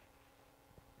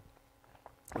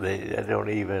 They don't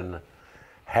even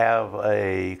have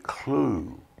a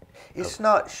clue. It's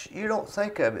not, you don't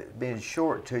think of it being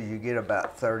short till you get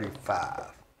about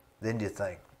 35. Then you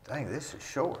think, dang, this is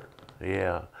short.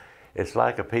 Yeah. It's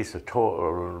like a piece of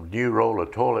new roll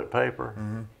of toilet paper.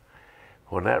 Mm-hmm.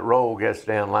 When that roll gets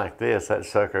down like this, that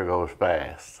sucker goes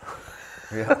fast.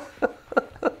 Yeah.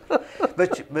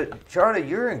 But Charlie,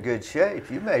 you're in good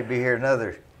shape. You may be here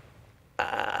another.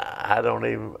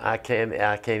 I can't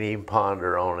even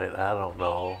ponder on it. I don't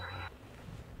know.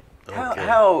 Okay.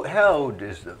 How old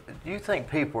do you think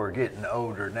people are getting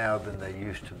older now than they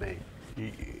used to be?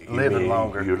 Living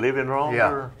longer. You're living longer?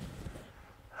 Yeah.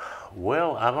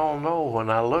 Well, I don't know. When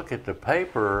I look at the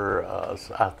paper,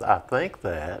 I think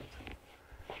that.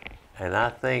 And I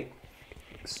think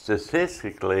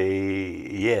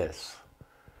statistically, yes.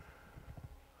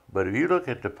 But if you look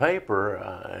at the paper,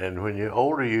 and when you're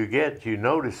older you get, you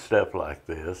notice stuff like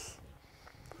this.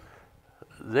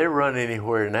 They run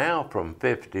anywhere now from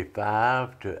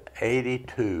 55 to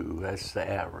 82. That's the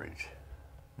average.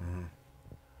 Mm-hmm.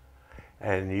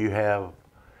 And you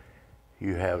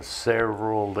have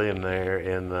several in there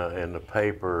in the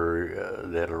paper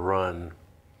that'll run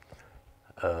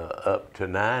up to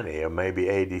 90 or maybe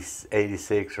 80,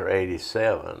 86 or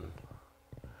 87.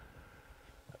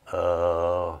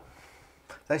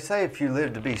 They say if you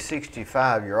live to be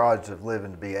 65, your odds of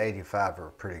living to be 85 are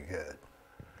pretty good.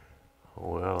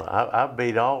 Well, I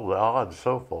beat all the odds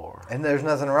so far. And there's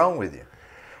nothing wrong with you.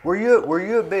 Were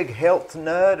you a big health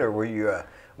nut, or were you a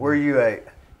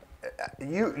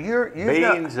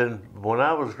beans and when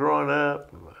I was growing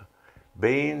up,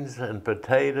 beans and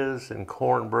potatoes and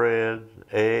cornbread,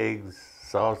 eggs,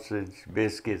 sausage,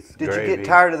 biscuits, Did gravy. you get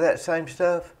tired of that same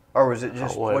stuff, or was it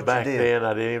just Well, what back you did? then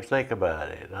I didn't even think about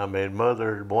it. I mean,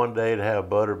 Mother one day to have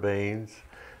butter beans,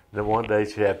 then one day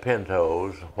she'd have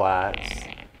pintos, whites,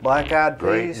 Black-eyed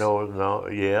great peas. no,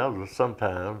 yeah,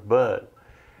 sometimes. But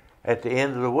at the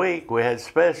end of the week, we had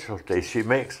specialties. She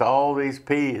mixed all these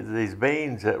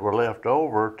beans that were left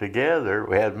over together.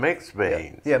 We had mixed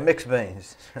beans. Yeah, mixed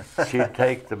beans. She'd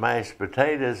take the mashed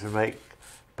potatoes and make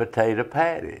potato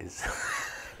patties.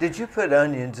 Did you put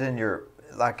onions in your,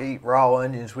 like eat raw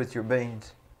onions with your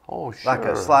beans? Oh, sure. Like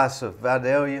a slice of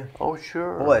Vidalia? Oh,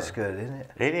 sure. Well, that's good, isn't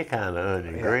it? Any kind of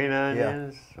onion, Yeah, green yeah.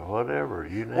 onions, whatever,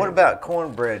 you name What it. about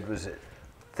cornbread? Was it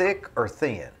thick or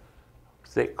thin?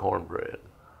 Thick cornbread?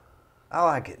 I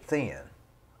like it thin.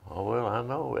 Oh, well, I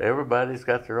know. Everybody's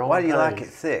got their own Why do you like it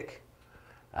taste. thick?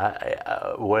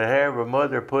 Wherever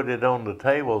Mother put it on the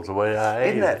table is the way I ate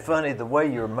Isn't that it. funny? The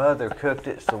way your mother cooked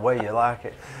it's the way you like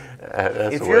it.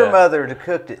 That's If the your way mother had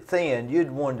cooked it thin, you'd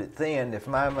want it thin. If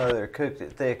my mother cooked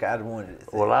it thick, I'd want it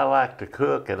thick. Well, I like to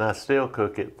cook, and I still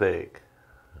cook it thick.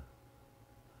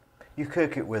 You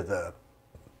cook it with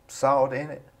salt in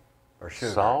it, or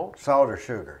sugar? Salt? Salt or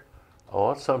sugar?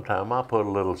 Oh, sometimes I put a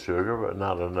little sugar, but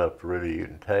not enough to really you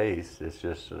can taste. It's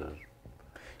just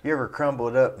You ever crumble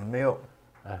it up in milk?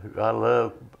 I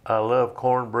love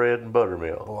cornbread and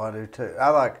buttermilk. Oh, I do too. I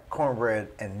like cornbread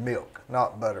and milk,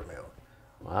 not buttermilk.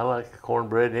 I like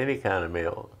cornbread, any kind of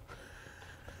milk.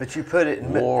 But you put it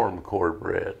in Warm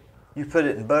cornbread. You put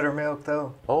it in buttermilk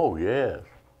though. Oh, yes.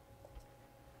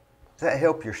 Does that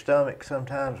help your stomach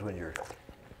sometimes when you're?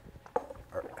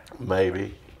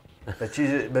 Maybe. But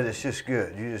it's just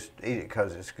good. You just eat it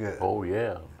because it's good. Oh,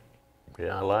 yeah.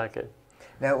 Yeah, I like it.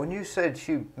 Now, when you said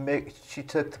she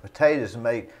took the potatoes and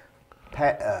made,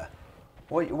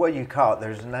 what do you call it?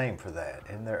 There's a name for that,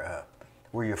 isn't there?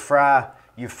 Where you fry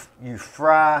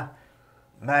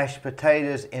mashed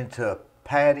potatoes into a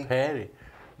patty. Patty.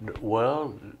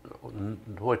 Well,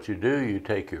 what you do, you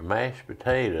take your mashed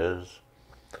potatoes,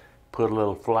 put a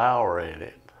little flour in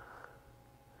it,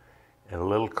 and a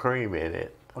little cream in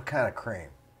it. What kind of cream?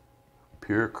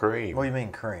 Pure cream. What do you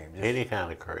mean cream? Just Any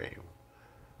kind of cream.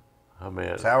 I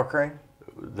mean, sour cream?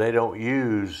 they don't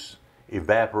use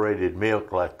evaporated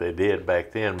milk like they did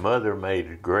back then. Mother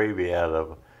made gravy out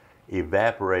of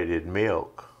evaporated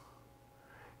milk.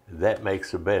 That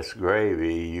makes the best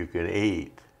gravy you can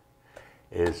eat.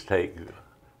 Is take.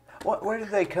 Where did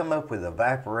they come up with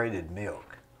evaporated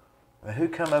milk? I mean, who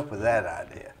come up with that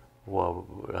idea? Well,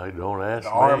 don't ask The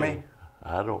me. Army?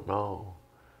 I don't know.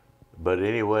 But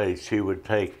anyway, she would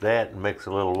take that and mix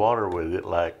a little water with it,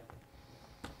 like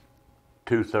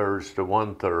 2/3 to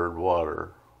 1/3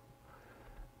 water,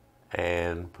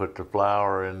 and put the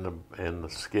flour in the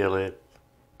skillet,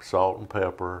 salt and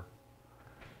pepper,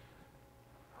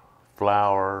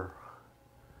 flour.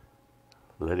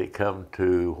 Let it come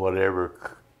to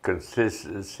whatever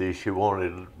consistency she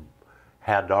wanted,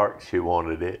 how dark she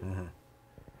wanted it,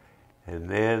 and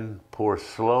then pour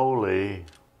slowly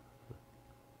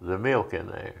the milk in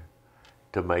there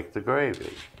to make the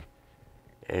gravy.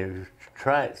 And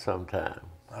try it sometime.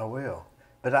 I will.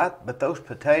 But those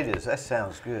potatoes, that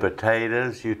sounds good.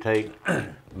 Potatoes, you take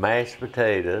mashed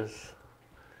potatoes,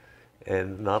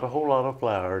 and not a whole lot of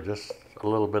flour, just a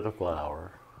little bit of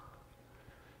flour,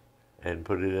 and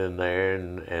put it in there,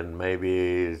 and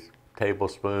maybe a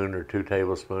tablespoon or 2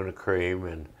 tablespoons of cream,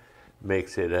 and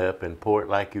mix it up and pour it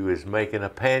like you was making a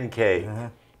pancake.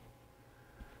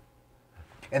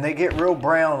 And they get real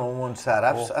brown on one side.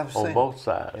 I've seen On both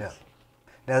sides. Yeah.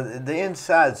 Now the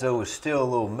insides though is still a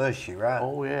little mushy, right?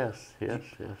 Oh yes, yes.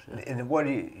 And what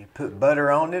do you put butter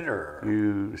on it,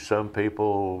 or? Some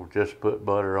people just put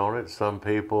butter on it. Some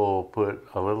people put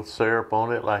a little syrup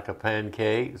on it like a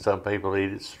pancake. Some people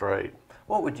eat it straight.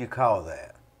 What would you call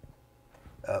that?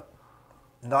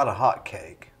 Not a hot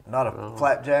cake, not a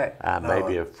flapjack.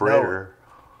 Maybe a fritter.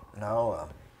 No.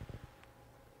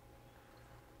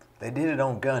 They did it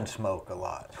on Gunsmoke a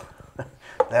lot.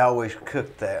 They always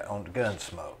cooked that on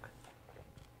Gunsmoke.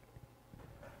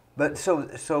 But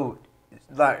so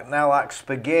like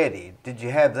spaghetti, did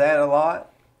you have that a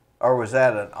lot, or was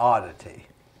that an oddity?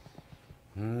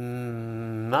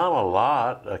 Not a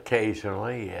lot.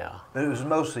 Occasionally, yeah. But it was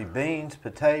mostly beans,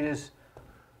 potatoes,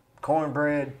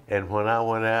 cornbread. And when I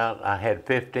went out, I had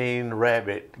 15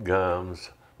 rabbit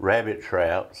gums, rabbit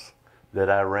traps, that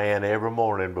I ran every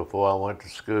morning before I went to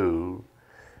school.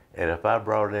 And if I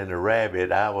brought in a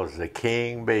rabbit, I was the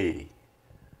king bee.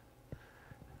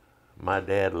 My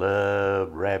dad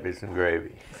loved rabbits and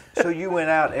gravy. So you went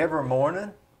out every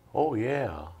morning? Oh,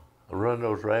 yeah. I run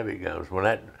those rabbit gums. When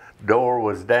that door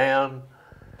was down,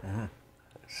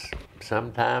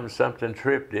 sometimes something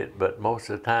tripped it, but most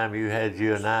of the time you had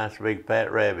you a nice big fat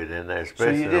rabbit in there. So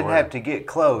you didn't have to get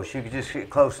close. You could just get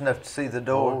close enough to see the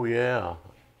door? Oh, yeah.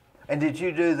 And did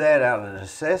you do that out of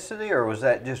necessity, or was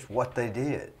that just what they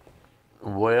did?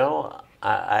 Well,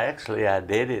 I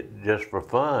did it just for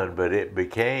fun, but it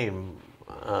became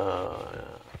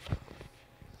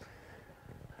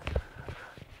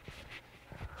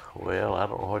well, I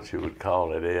don't know what you would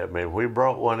call it. I mean, we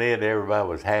brought one in, everybody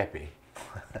was happy.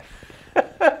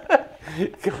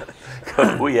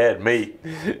 Because we had meat.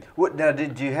 Now,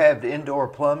 did you have indoor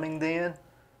plumbing then?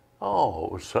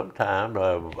 Oh, sometime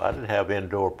I didn't have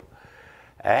indoor.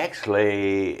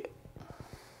 Actually,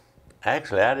 I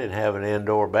didn't have an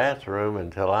indoor bathroom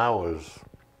until I was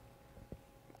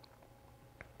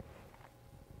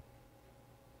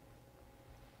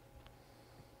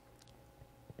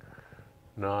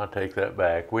No, I take that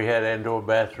back. We had an indoor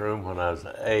bathroom when I was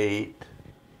 8.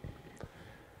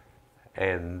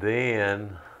 And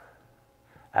then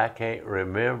I can't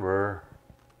remember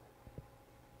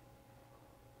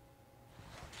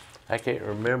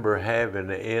having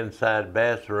an inside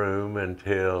bathroom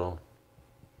until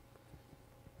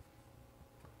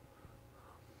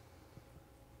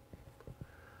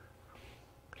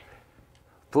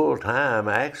full time,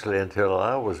 actually, until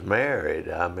I was married.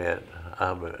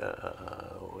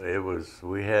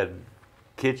 We had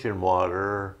kitchen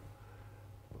water,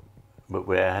 but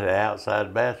we had an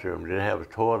outside bathroom. Didn't have a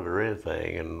toilet or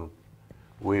anything, and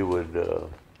we would.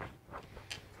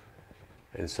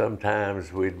 And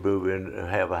sometimes we'd move in and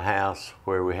have a house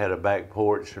where we had a back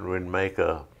porch, and we'd make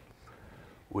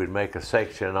a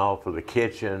section off of the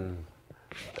kitchen,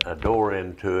 a door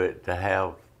into it to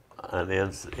have an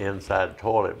inside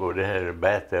toilet, but we didn't have a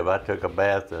bathtub. I took a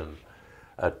bath in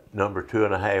a number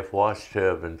 2.5 wash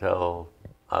tub until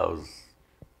I was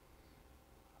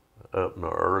up in the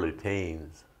early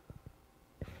teens.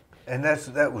 And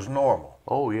that was normal.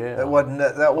 Oh yeah. That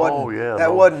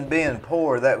wasn't being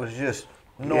poor. That was just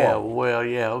normal. Yeah, well,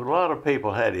 yeah. A lot of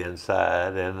people had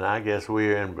inside, and I guess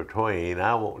we're in between.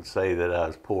 I won't say that I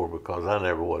was poor because I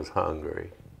never was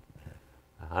hungry.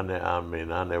 I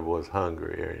never was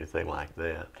hungry or anything like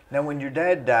that. Now, when your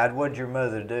dad died, what did your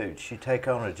mother do? Did she take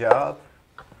on a job?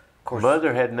 Of course.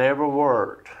 Mother had never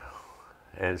worked,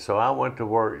 and so I went to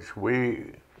work.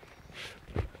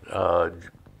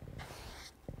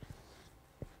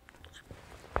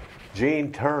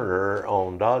 Gene Turner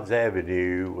on Dodds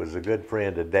Avenue was a good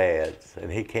friend of Dad's, and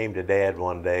he came to Dad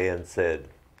one day and said,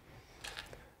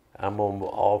 "I'm going to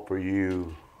offer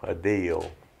you a deal.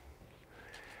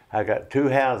 I got 2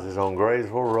 houses on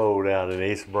Graysville Road out in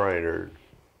East Brainerd.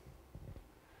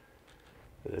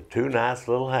 They're 2 nice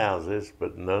little houses,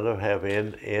 but none of them have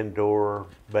indoor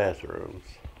bathrooms.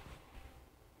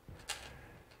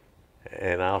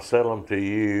 And I'll sell them to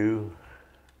you.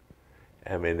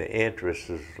 I mean, the interest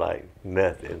is like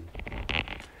nothing.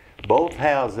 Both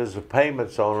houses, the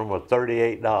payments on them were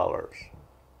 $38.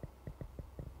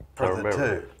 For the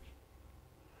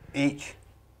 2? Each?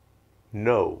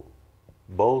 No.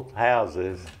 Both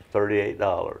houses, $38.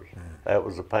 That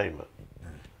was the payment.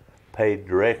 Paid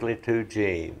directly to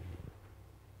Gene.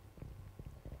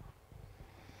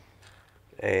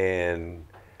 And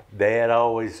Dad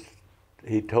always,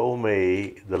 he told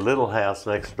me the little house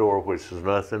next door, which was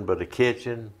nothing but a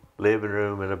kitchen, living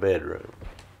room, and a bedroom.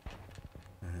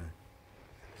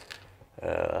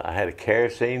 I had a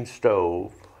kerosene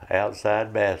stove,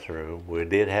 outside bathroom. We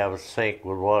did have a sink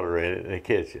with water in it in the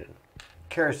kitchen.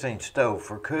 Kerosene stove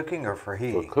for cooking or for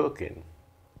heating? For cooking.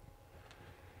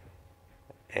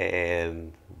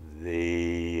 And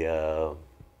the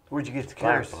where'd you get the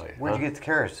kerosene? Where'd you get the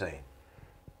kerosene?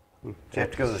 Did you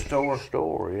have to go to the store?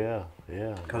 Store, yeah.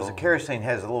 Because the kerosene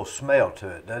has a little smell to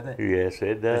it, doesn't it? Yes,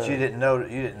 it does. But you didn't know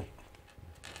that you didn't.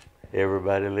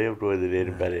 Everybody lived with it.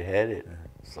 Everybody had it.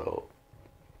 So,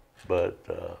 but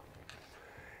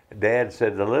Dad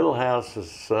said the little house, his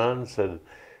son said,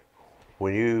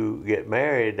 when you get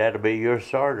married, that'll be your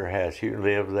starter house. You can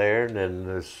live there, and then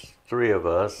there's 3 of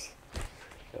us.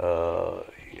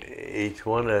 Each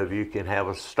one of you can have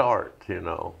a start, you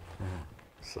know.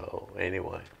 So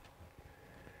anyway,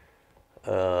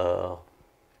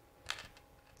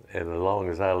 as long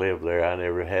as I lived there, I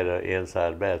never had an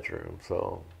inside bathroom.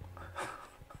 So,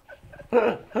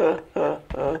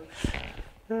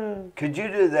 Could you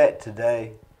do that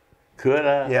today? could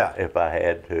I? Yeah. If I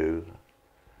had to.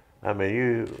 I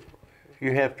mean,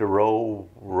 you have to roll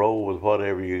with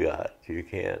whatever you got. You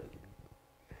can't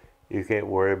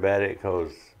worry about it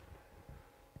because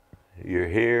you're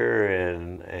here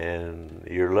and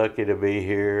you're lucky to be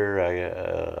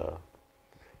here.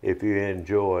 If you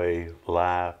enjoy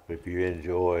life, if you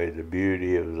enjoy the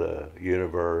beauty of the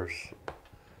universe,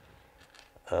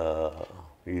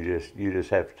 you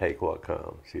just have to take what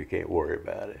comes. You can't worry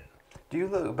about it. Do you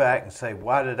look back and say,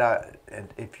 why did and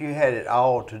if you had it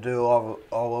all to do all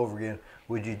over again,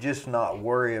 would you just not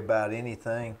worry about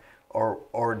anything?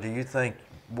 Or do you think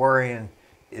worrying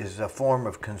is a form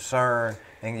of concern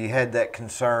and you had that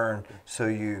concern so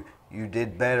you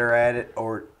did better at it,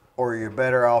 or you're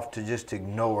better off to just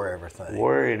ignore everything?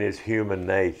 Worrying is human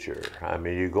nature. I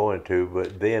mean, you're going to,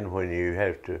 but then when you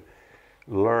have to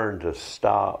learn to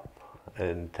stop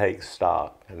and take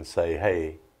stock and say,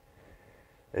 hey,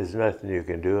 there's nothing you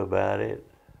can do about it.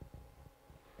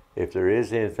 If there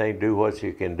is anything, do what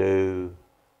you can do.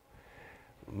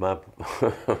 My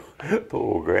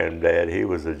poor granddad, he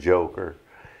was a joker.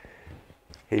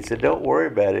 He said, don't worry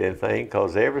about anything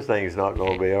because everything's not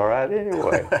going to be all right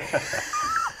anyway.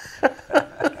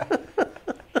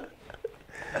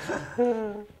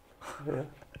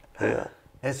 Yeah.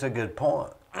 It's a good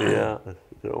point. Yeah.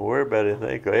 Don't worry about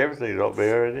anything because everything's going to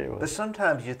be all right anyway. But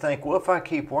sometimes you think, well, if I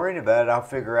keep worrying about it, I'll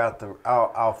figure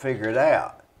it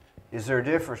out. Is there a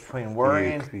difference between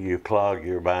worrying? You clog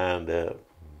your mind up.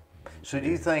 So do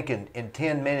you think in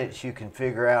 10 minutes you can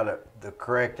figure out the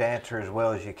correct answer as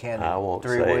well as you can in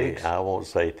 3 weeks? I won't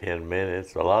say 10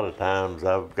 minutes. A lot of times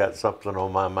I've got something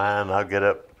on my mind. I'll get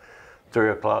up 3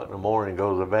 o'clock in the morning,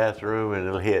 go to the bathroom, and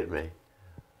it'll hit me.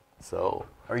 So.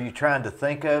 Are you trying to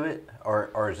think of it,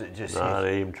 or is it just... Not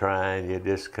even trying. It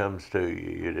just comes to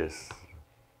you.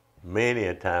 Many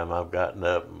a time I've gotten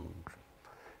up.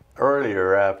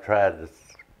 Earlier I've tried to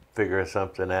figure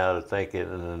something out of thinking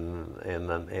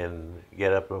and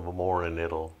get up in the morning,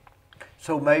 it'll...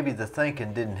 So maybe the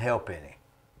thinking didn't help any.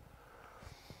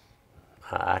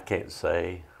 I can't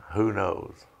say. Who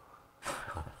knows?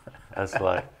 That's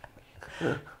like...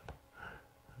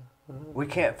 We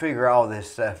can't figure all this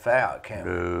stuff out, can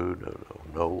we?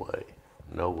 No way.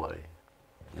 No way.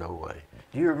 No way.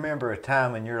 Do you remember a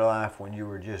time in your life when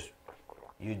you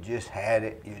just had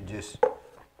it, you just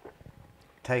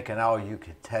taken all you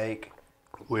could take?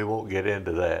 We won't get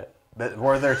into that. But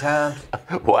were there times?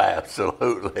 Well,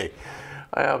 absolutely.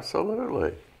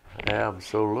 Absolutely.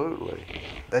 Absolutely.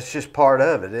 That's just part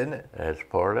of it, isn't it? That's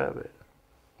part of it.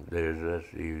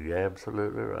 You're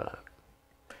absolutely right.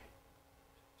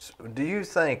 So do you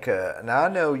think, now I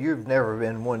know you've never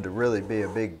been one to really be a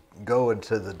big going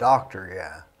to the doctor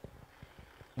guy.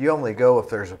 You only go if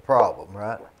there's a problem,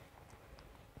 right?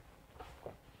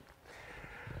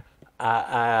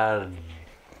 I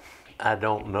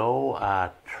don't know. I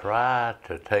try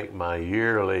to take my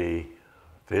yearly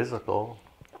physical.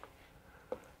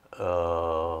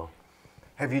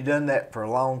 Have you done that for a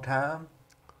long time?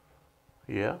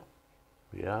 Yeah.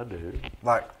 Yeah, I do.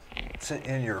 Like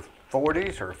in your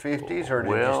 40s or 50s, or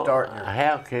did you start in your...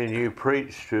 How can you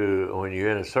preach to, when you're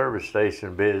in a service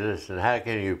station business, and how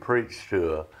can you preach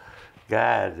to a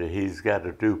guy that he's got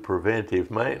to do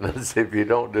preventive maintenance if you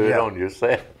don't do it on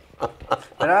yourself?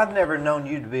 But I've never known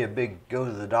you to be a big go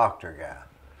to the doctor guy.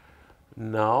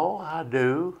 No, I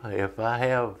do. If I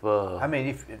have... I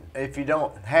mean, if you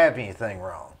don't have anything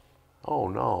wrong. Oh,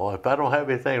 no. If I don't have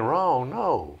anything wrong,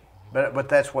 no. But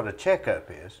that's what a checkup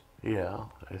is. Yeah,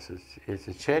 it's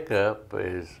a checkup.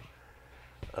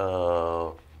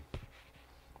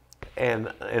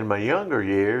 And in my younger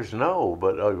years, no.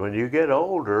 But when you get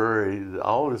older,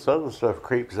 all this other stuff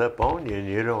creeps up on you, and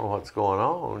you don't know what's going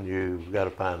on. You've got to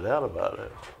find out about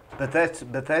it. But that's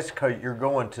because you're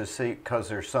going to see because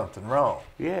there's something wrong.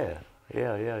 Yeah.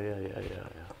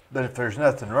 But if there's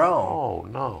nothing wrong, oh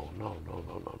no.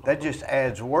 That just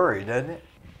adds worry, doesn't it?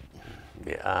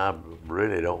 Yeah, I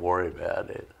really don't worry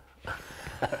about it.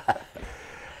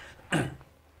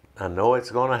 I know it's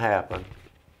going to happen.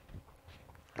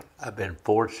 I've been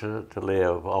fortunate to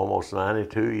live almost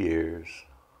 92 years,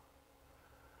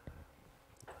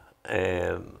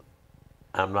 and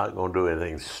I'm not going to do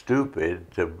anything stupid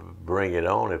to bring it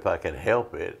on if I can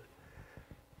help it.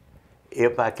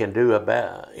 If I can do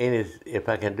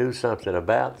something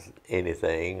about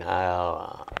anything,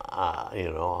 I'll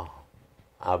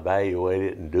evaluate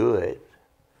it and do it.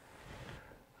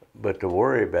 But to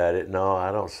worry about it, no,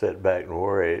 I don't sit back and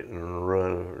worry it and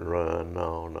run. No,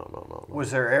 no, no, no, no.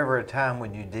 Was there ever a time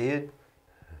when you did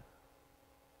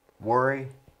worry?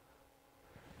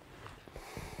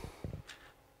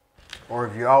 Or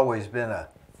have you always been a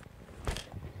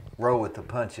roll with the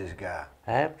punches guy?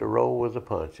 I have to roll with the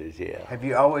punches, yeah. Have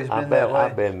you always been that way? I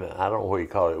don't know what you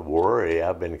call it, worry.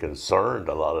 I've been concerned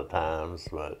a lot of times,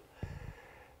 but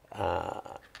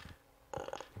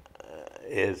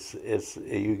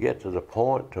you get to the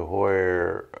point to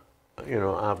where, you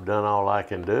know, I've done all I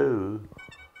can do,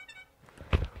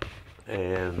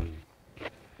 and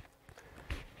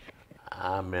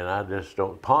I mean, I just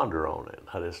don't ponder on it.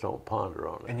 I just don't ponder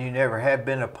on it. And you never have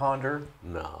been a ponderer?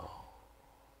 No.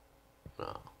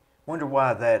 No. Wonder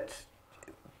why that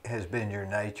has been your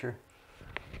nature?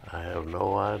 I have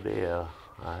no idea.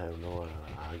 I have no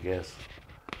idea.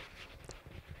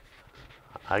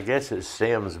 I guess it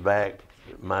stems back.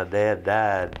 My dad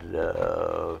died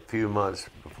a few months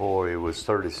before he was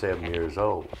 37 years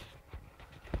old.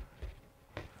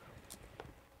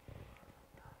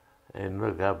 And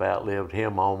look, I've outlived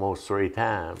him almost 3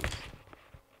 times.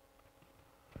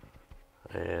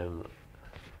 And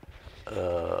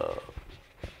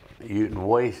you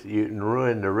can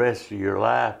ruin the rest of your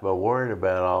life by worrying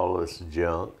about all this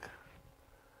junk.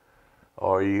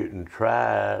 Or you can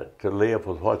try to live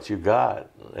with what you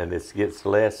got, and it gets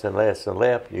less and less and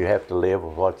less, and you have to live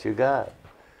with what you got.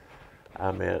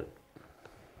 I mean,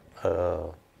 I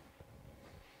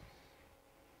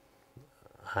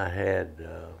had,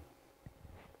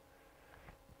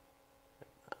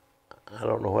 I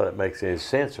don't know whether it makes any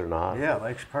sense or not. Yeah, it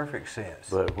makes perfect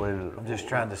sense. But when I'm just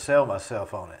trying to sell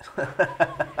myself on it.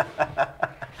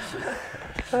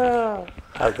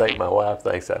 I think my wife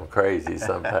thinks I'm crazy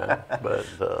sometimes, but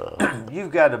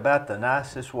You've got about the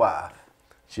nicest wife.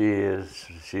 she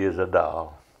is a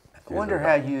doll. I wonder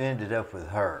how you ended up with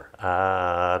her.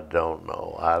 I don't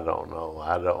know.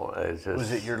 It's just,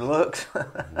 Was it your looks?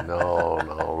 no,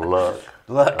 luck.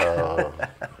 Luck.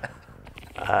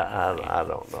 I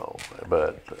don't know,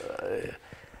 but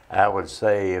I would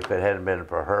say if it hadn't been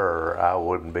for her, I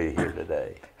wouldn't be here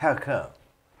today. How come?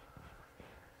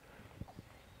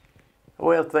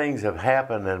 Well, things have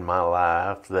happened in my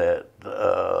life that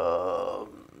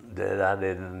that I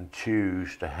didn't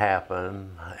choose to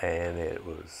happen, and it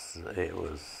was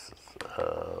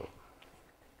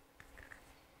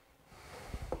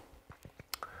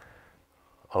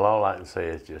well, all I can say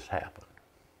is just happened.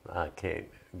 I can't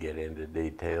get into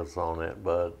details on it,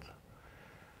 but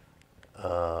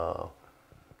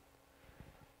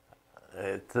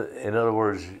in other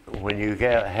words, when you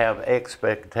have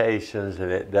expectations and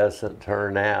it doesn't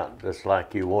turn out just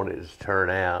like you want it to turn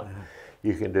out,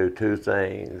 you can do 2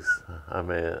 things. I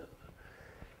mean,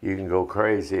 you can go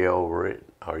crazy over it,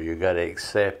 or you got to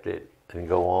accept it and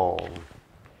go on.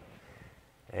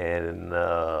 And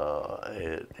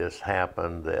it just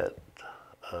happened that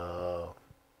the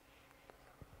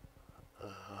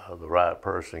right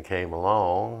person came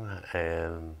along,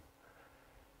 and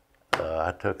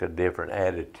I took a different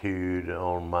attitude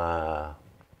on my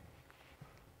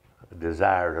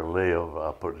desire to live.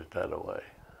 I'll put it that way.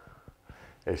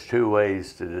 There's 2 or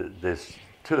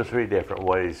 3 different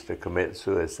ways to commit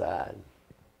suicide,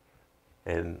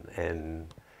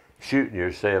 and shooting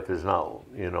yourself is not,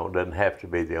 doesn't have to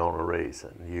be the only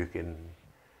reason. You can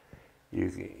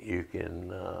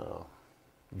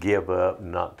give up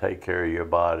and not take care of your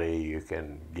body. You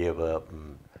can give up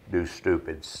and do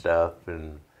stupid stuff,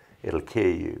 and it'll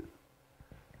kill you.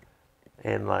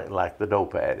 And like the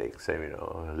dope addicts,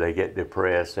 they get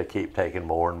depressed, they keep taking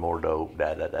more and more dope,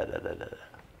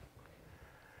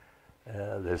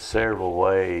 There's several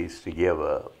ways to give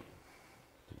up.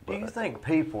 Do you think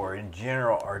people in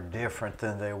general are different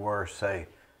than they were, say,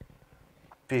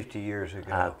 50 years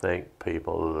ago? I think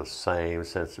people are the same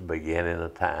since the beginning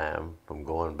of time, from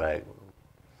going back,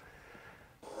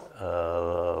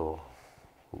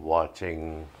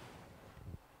 watching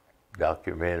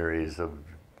documentaries of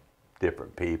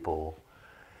different people.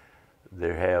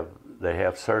 They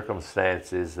have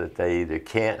circumstances that they either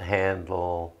can't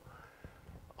handle,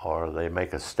 or they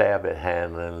make a stab at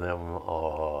handling them,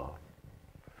 or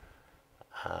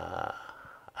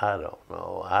I don't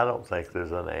know. I don't think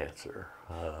there's an answer.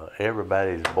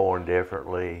 Everybody's born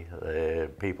differently.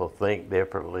 People think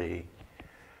differently.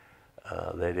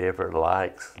 They have different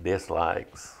likes,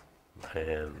 dislikes,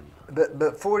 and.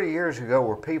 But 40 years ago,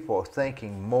 were people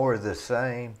thinking more the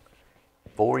same?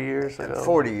 4 years ago?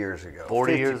 40 years ago.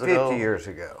 40 years ago? 50 years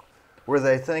ago. Were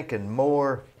they thinking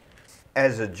more,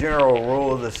 as a general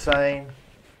rule, the same?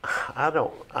 I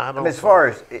don't. I mean, as far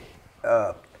as,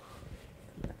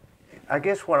 I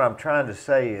guess what I'm trying to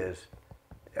say is,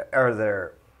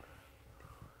 are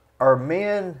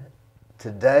men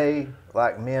today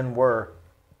like men were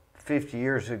 50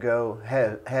 years ago?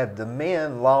 Have the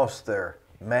men lost their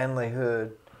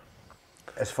manlyhood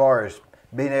as far as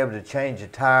being able to change a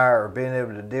tire or being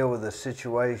able to deal with a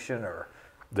situation? Or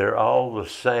they're all the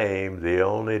same. The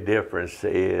only difference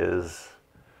is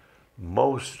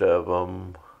most of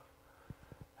them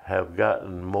have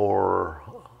gotten more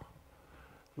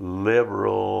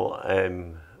liberal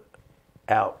and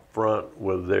out front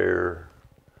with their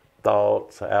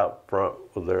thoughts, out front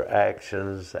with their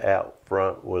actions, out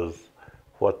front with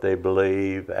what they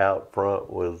believe, out front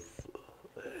with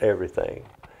everything.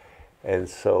 And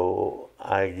so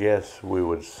I guess we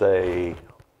would say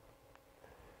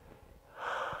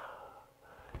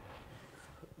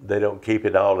they don't keep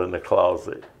it all in the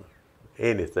closet.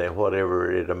 Anything,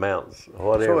 whatever it amounts,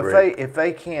 whatever. So if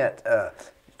they can't,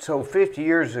 so 50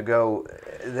 years ago,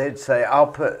 they'd say, I'll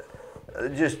put,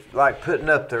 just like putting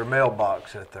up their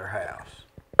mailbox at their house.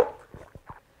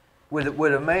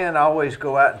 Would a man always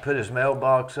go out and put his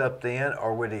mailbox up then,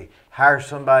 or would he hire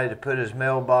somebody to put his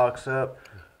mailbox up?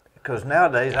 Because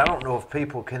nowadays, I don't know if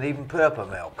people can even put up a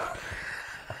mailbox.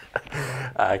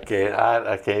 I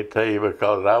can't tell you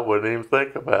because I wouldn't even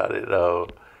think about it.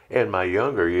 In my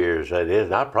younger years, that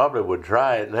is. I probably would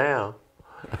try it now.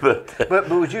 but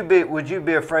would you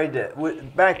be afraid to,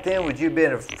 back then, would you be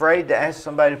afraid to ask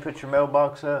somebody to put your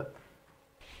mailbox up?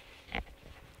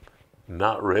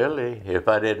 Not really. If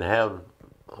I didn't have,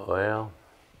 well,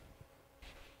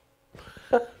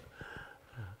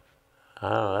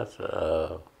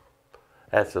 oh,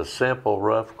 that's a simple,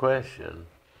 rough question.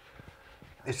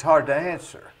 It's hard to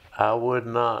answer. I would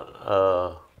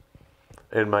not.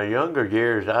 In my younger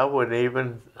years, I wouldn't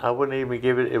even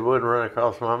give it. It wouldn't run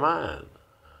across my mind.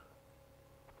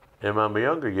 In my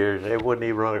younger years, it wouldn't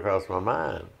even run across my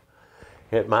mind.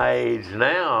 At my age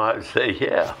now, I'd say,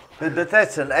 yeah. But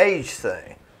that's an age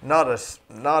thing, not a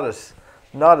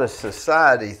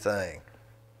society thing.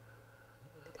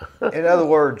 In other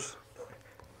words,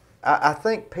 I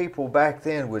think people back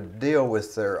then would deal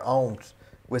with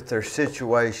their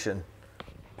situation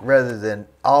rather than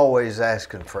always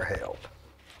asking for help.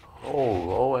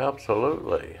 Oh,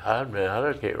 absolutely. I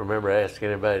can't remember asking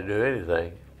anybody to do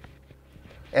anything.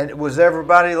 And was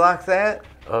everybody like that?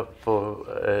 As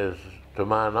to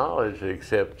my knowledge,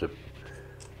 except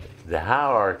the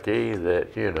hierarchy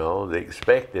that, they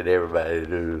expected everybody to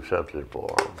do something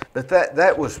for them. But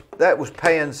that was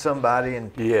paying somebody. And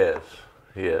yes.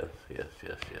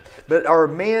 But are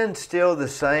men still the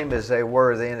same as they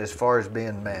were then as far as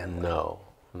being manly? No.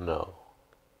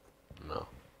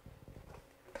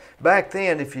 Back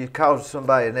then, if you called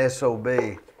somebody an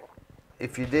SOB,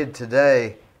 if you did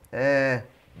today,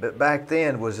 but back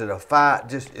then, was it a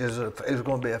fight? It was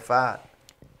going to be a fight?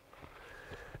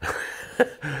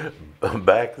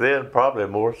 Back then, probably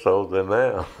more so than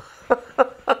now.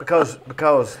 because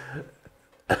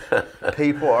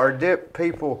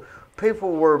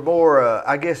people were more,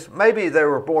 I guess, maybe they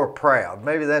were more proud.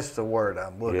 Maybe that's the word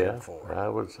I'm looking for. I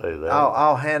would say that.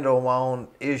 I'll handle my own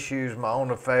issues, my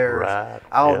own affairs. Right.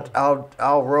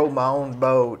 I'll row my own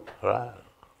boat. Right.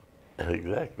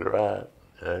 Exactly right.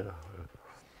 Yeah.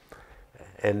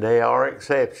 And they are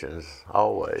exceptions,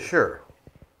 always. Sure.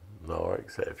 There are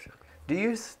exceptions. Do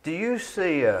you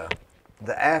see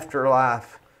the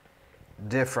afterlife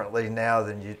differently now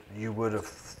than you would have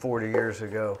 40 years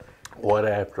ago? What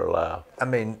afterlife? I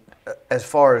mean, as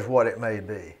far as what it may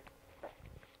be.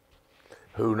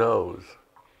 Who knows?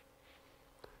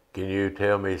 Can you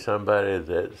tell me somebody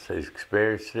that's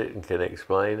experienced it and can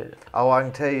explain it? All I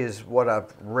can tell you is what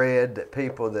I've read, that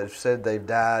people that have said they've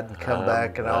died and come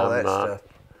back and all that stuff.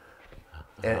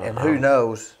 And who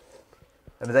knows?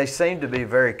 I mean, they seem to be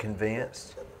very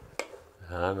convinced.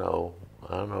 I know,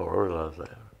 realize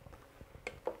that.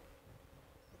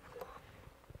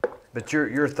 But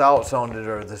your thoughts on it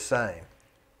are the same.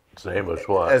 Same as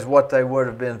what? As what they would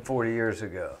have been 40 years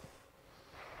ago.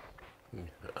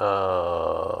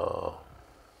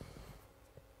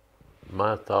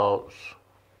 My thoughts.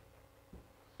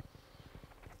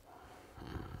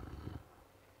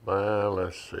 Well,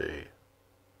 let's see.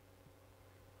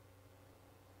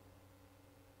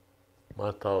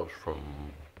 My thoughts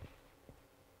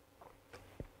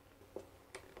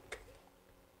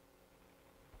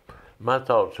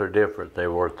are different than they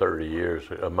were 30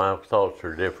 years ago. My thoughts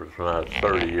are different when I was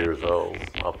 30 years old.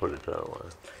 I'll put it that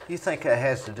way. You think that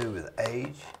has to do with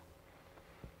age?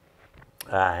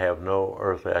 I have no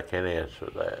earthly, I can't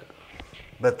answer that.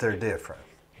 But they're different.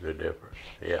 They're different,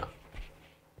 yeah.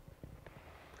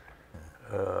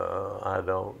 I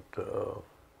don't,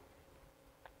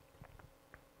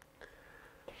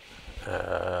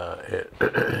 it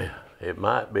it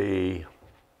might be.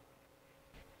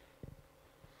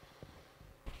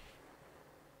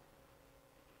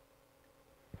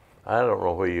 I don't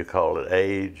know whether you call it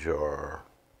age or.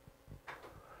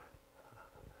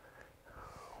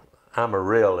 I'm a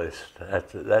realist.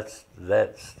 That's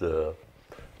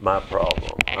my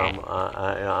problem.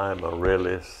 I'm a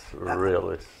realist.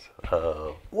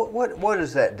 What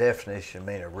does that definition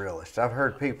mean, a realist? I've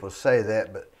heard people say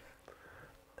that, but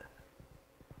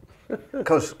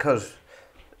because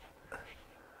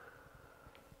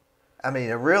I mean,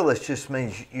 a realist just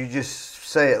means you just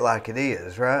say it like it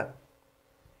is, right?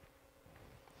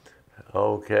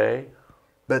 Okay.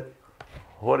 But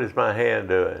what is my hand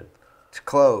doing? it's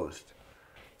closed.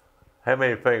 How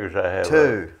many fingers I have?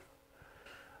 Two.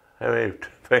 How many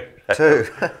fingers? Two.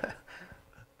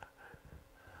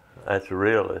 That's a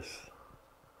realist.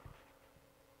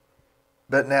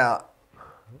 But now,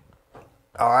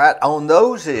 all right, on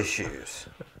those issues,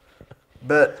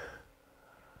 but,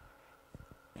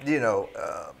 you know,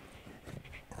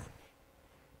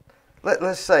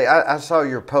 let's say I saw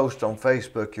your post on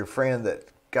Facebook, your friend that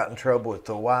got in trouble with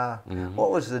the Y. Mm-hmm.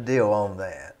 What was the deal on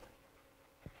that?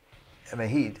 I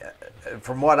mean,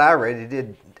 from what I read, he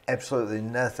did absolutely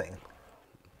nothing.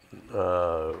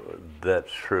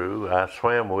 That's true. I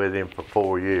swam with him for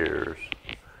 4 years.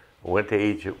 Went to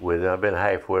Egypt with him. I've been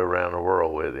halfway around the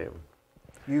world with him.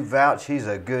 You vouch he's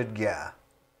a good guy.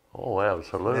 Oh,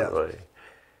 absolutely.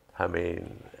 Yeah. I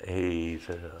mean, he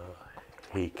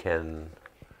can.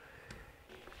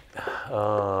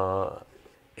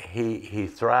 He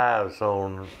thrives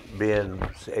on being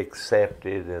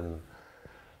accepted and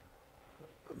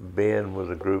being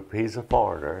with a group. He's a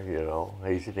foreigner, you know.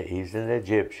 He's an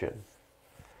Egyptian,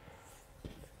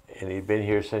 and he'd been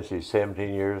here since he's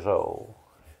 17 years old.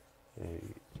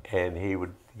 And he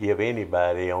would give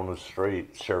anybody on the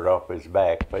street shirt off his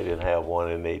back if they didn't have one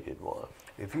and needed one.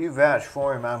 If you vouch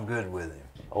for him, I'm good with him.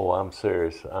 Oh, I'm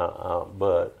serious.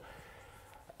 But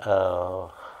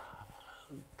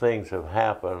things have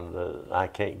happened that I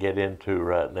can't get into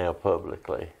right now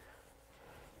publicly.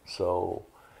 So,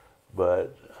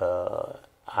 but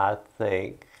I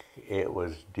think it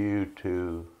was due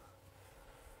to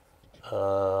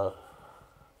the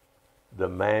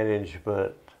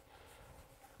management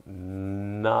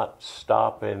not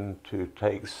stopping to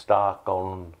take stock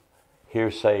on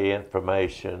hearsay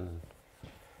information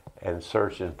and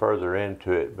searching further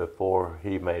into it before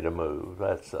he made a move.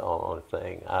 That's the only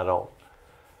thing. I don't.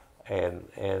 And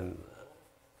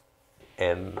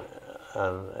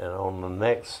on the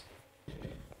next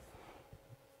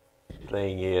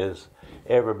thing is,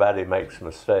 everybody makes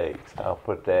mistakes. I'll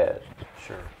put that.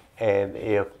 Sure. And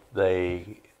if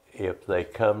they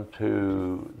come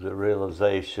to the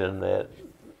realization that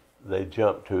they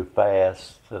jump too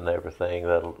fast and everything,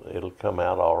 it'll come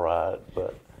out all right.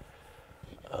 But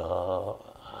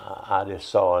I just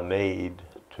saw a need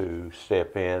to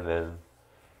step in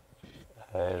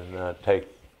and take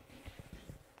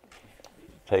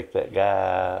that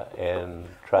guy and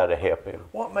try to help him.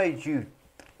 What made you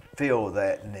feel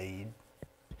that need?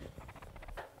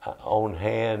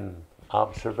 On-hand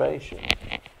observation.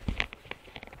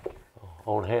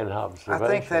 On-hand observation. I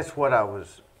think that's what I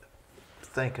was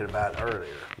thinking about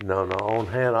earlier. No,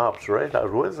 on-hand observation. I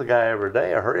was with the guy every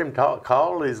day. I heard him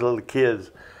call these little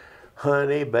kids,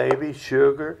 honey, baby,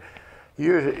 sugar.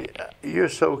 You're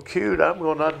so cute, I'm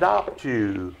going to adopt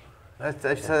you.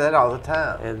 They say that all the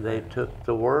time. And they took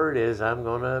the word as, I'm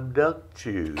going to abduct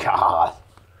you. God.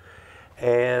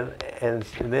 And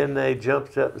then they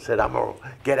jumped up and said, I'm going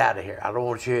to get out of here. I don't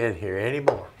want you in here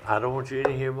anymore. I don't want you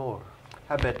in here more.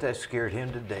 I bet that scared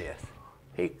him to death.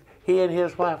 He and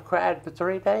his wife cried for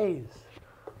 3 days.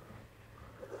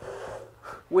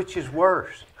 Which is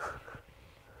worse?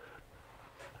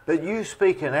 But you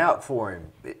speaking out for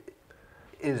him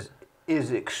is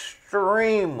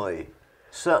extremely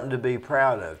something to be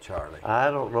proud of, Charlie.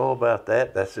 I don't know about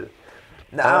that. That's it.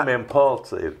 Now, I'm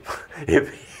impulsive.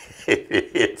 If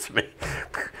it hits me.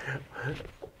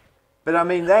 But I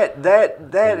mean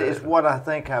that is what I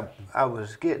think I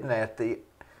was getting at.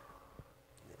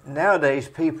 Nowadays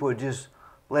people just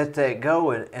let that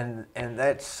go and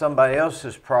that's somebody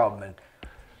else's problem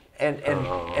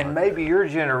and maybe your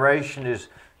generation is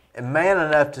man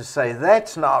enough to say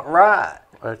that's not right.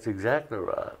 That's exactly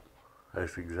right.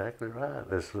 That's exactly right.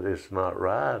 It's not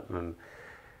right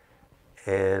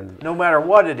and no matter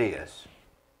what it is.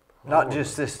 Not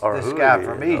just this guy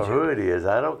from Egypt. Or who it is.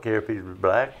 I don't care if he's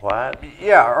black, white.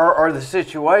 Yeah, or the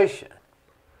situation.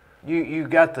 You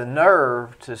got the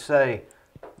nerve to say,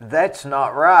 that's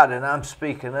not right, and I'm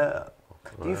speaking up.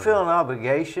 Do you feel an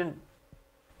obligation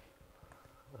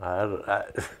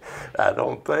I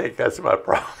don't think that's my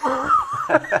problem.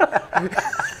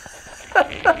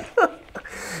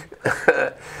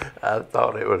 I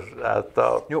thought.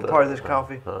 You want part of this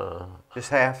coffee? Just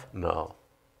half? No.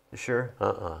 You sure?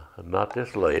 Not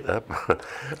this late.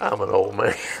 I'm an old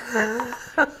man.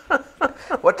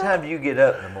 What time do you get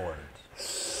up in the mornings?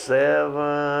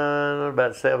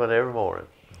 About 7 every morning.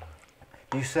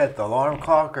 Do you set the alarm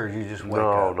clock or you just wake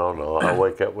up? No. I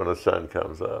wake up when the sun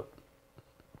comes up.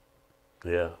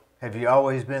 Yeah. Have you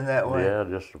always been that way? Yeah,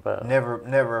 just about.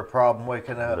 Never a problem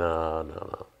waking up?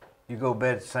 No. You go to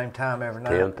bed at the same time every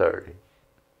night? 10:30.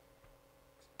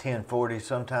 10:40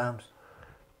 sometimes?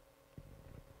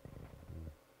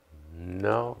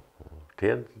 No,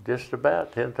 just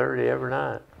about 10:30 every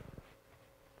night.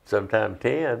 Sometimes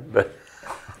 10, but.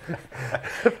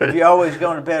 Have you always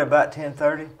gone to bed about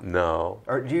 10:30? No.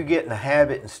 Or do you get in the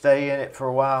habit and stay in it for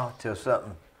a while till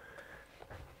something?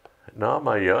 No,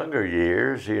 my younger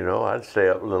years, I'd stay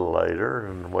up a little later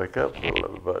and wake up a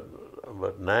little,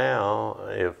 but now,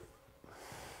 if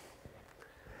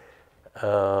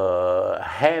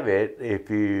habit, if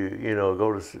you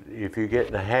get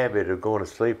in the habit of going to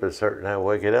sleep at a certain time,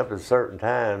 waking up at a certain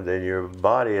time, then your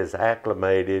body is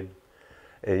acclimated,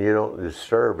 and you don't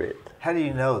disturb it. How do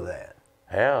you know that?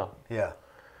 How? Yeah.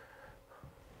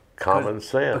 Common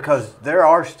sense. Because there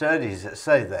are studies that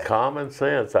say that. Common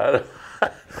sense.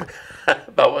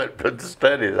 If I went to the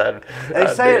studies, They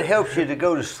say it helps you to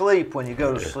go to sleep when you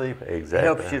go to sleep. Exactly. It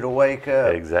helps you to wake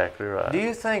up. Exactly right. Do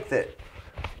you think that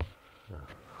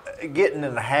getting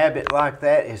in a habit like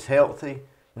that is healthy,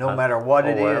 no matter what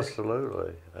it is?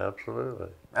 Absolutely.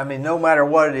 I mean, no matter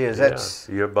what it is, that's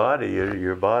your body.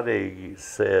 Your body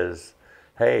says,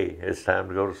 "Hey, it's time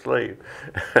to go to sleep."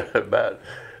 about.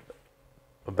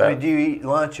 I mean, do you eat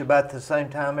lunch about the same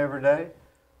time every day?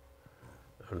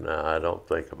 No, I don't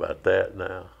think about that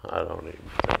now. I don't even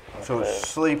think about So that.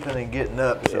 sleeping and getting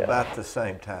up is about the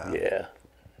same time. Yeah.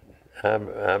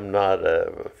 I'm not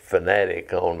a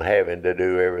fanatic on having to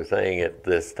do everything at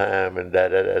this time and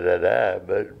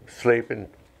but sleeping,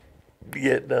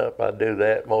 getting up, I do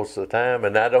that most of the time,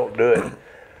 and I don't do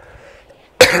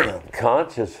it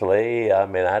consciously. I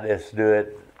mean, I just do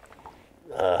it.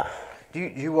 Do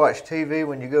you watch TV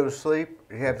when you go to sleep?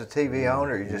 Do you have the TV on,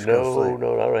 or you just go to sleep?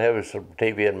 No, I don't have some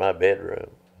TV in my bedroom.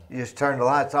 You just turn the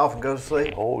lights off and go to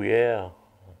sleep? Oh, yeah.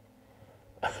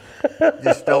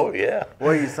 Just don't. Oh, yeah.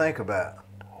 What do you think about?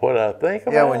 What I think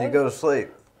about? Yeah, when you go to sleep.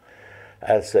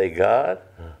 I say, God,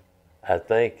 I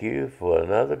thank you for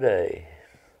another day.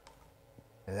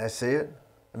 And that's it?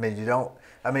 I mean, you don't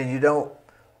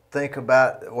think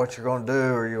about what you're going to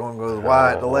do, or you're going to go to the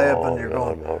Y at 11, you're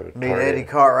going to meet Eddie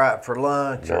Cartwright for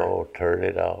lunch. No, turn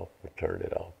it off.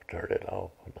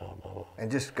 No.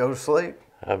 And just go to sleep?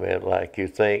 I mean, like you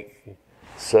think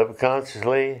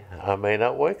subconsciously, I may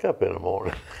not wake up in the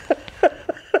morning.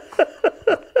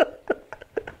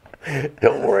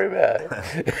 Don't worry about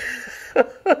it.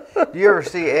 Do you ever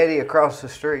see Eddie across the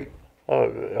street?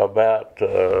 About 3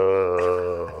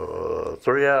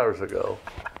 hours ago.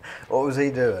 What was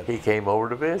he doing? He came over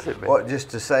to visit me. What, just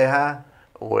to say hi?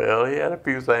 Well, he had a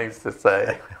few things to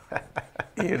say.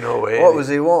 Eddie. What was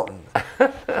he wanting?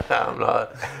 I'm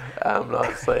not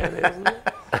saying it.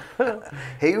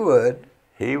 He would.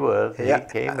 He was. He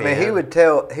came in. I mean, he would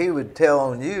tell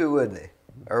on you, wouldn't he?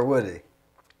 Or would he?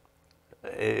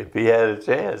 If he had a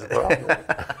chance, probably.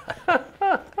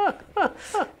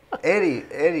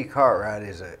 Eddie Cartwright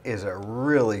is a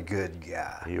really good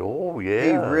guy. Oh yeah,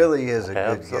 he really is a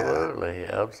good guy.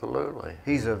 Absolutely.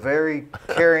 He's a very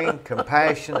caring,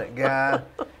 compassionate guy.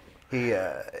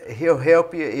 He'll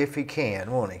help you if he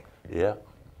can, won't he? Yeah.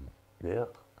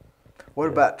 What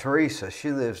about Teresa?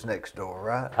 She lives next door,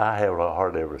 right? I haven't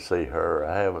hardly ever see her.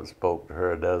 I haven't spoke to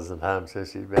her a dozen times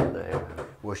since she's been there.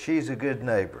 Well, she's a good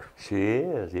neighbor. She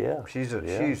is, yeah. She's a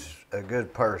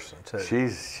good person too.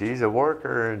 She's a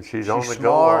worker, and she's on the smart.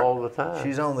 go all the time.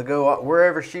 She's on the go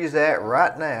wherever she's at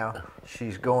right now.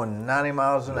 She's going 90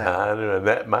 miles an hour. And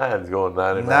that mine's going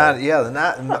 90 miles. Yeah,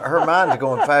 her mind's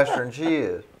going faster than she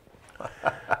is.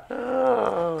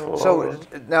 So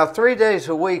now 3 days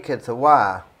a week at the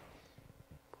Y.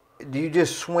 Do you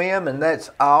just swim and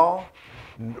that's all?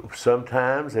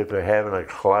 Sometimes if they're having a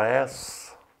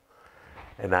class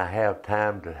and I have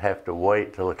to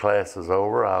wait till the class is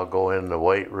over, I'll go in the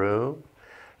weight room.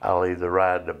 I'll either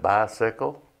ride the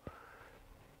bicycle,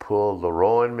 pull the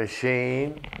rowing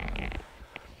machine,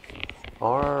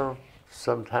 or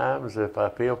sometimes if I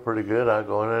feel pretty good, I'll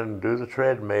go in and do the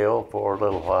treadmill for a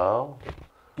little while.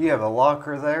 Do you have a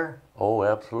locker there? Oh,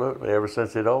 absolutely, ever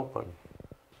since it opened.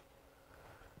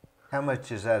 How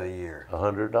much is that a year?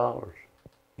 $100.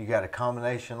 You got a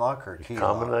combination lock or a key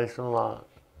lock? Combination lock.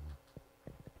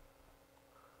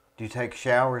 Do you take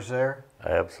showers there?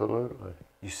 Absolutely.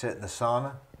 You sit in the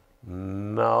sauna?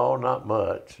 No, not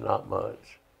much. Not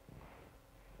much.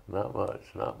 Not much.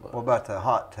 Not much. What about the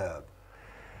hot tub?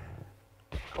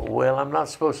 Well, I'm not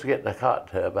supposed to get in the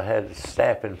hot tub. I had a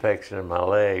staph infection in my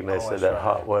leg, and they said that's that right.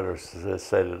 hot water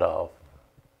set it off.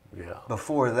 Yeah.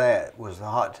 Before that, was the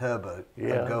hot tub a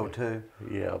Yeah. go-to?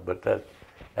 Yeah, but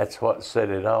that's what set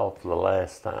it off the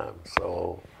last time.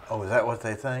 So. Oh, is that what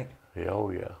they think? Yeah, oh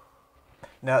yeah.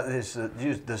 Now, is the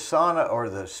sauna or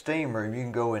the steam room, you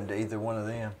can go into either one of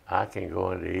them? I can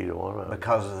go into either one of them.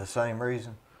 Because of the same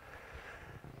reason?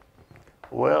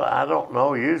 Well, I don't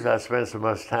know. Usually I spend so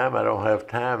much time, I don't have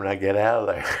time, and I get out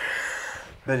of there.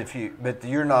 But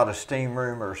you're not a steam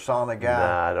room or sauna guy?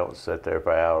 Nah, I don't sit there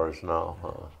for hours, no.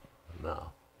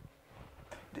 No.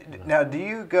 Now, do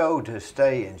you go to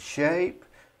stay in shape?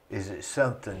 Is it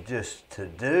something just to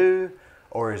do?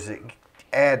 Or is it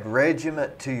add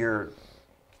regiment to your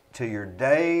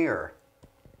day? Or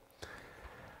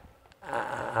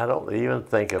I don't even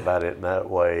think about it in that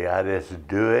way. I just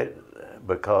do it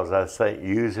because I say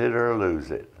use it or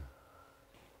lose it.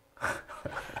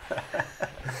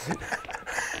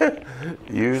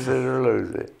 Use it or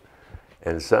lose it.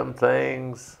 And some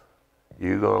things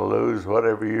you're gonna lose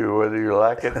whether you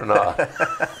like it or not.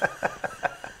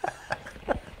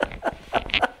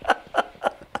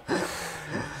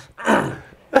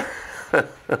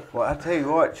 well, I tell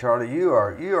you what, Charlie, you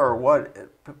are what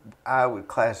I would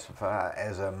classify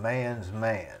as a man's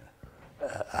man.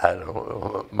 I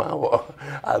don't know.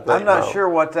 I'm not sure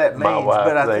what that means, my wife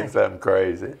but I thinks I'm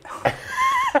crazy.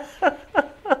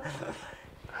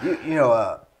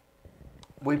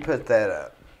 We put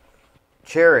that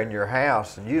chair in your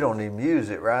house, and you don't even use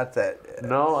it, right?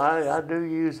 No, I do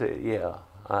use it. Yeah.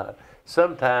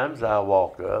 Sometimes I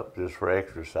walk up just for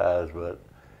exercise, but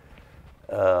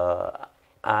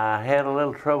I had a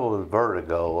little trouble with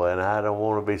vertigo, and I don't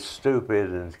want to be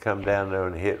stupid and come down there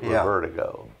and hit with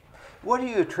vertigo. What do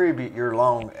you attribute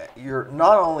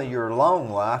not only your long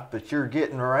life, but your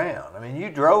getting around? I mean, you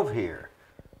drove here.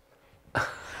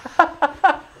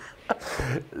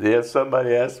 Yeah,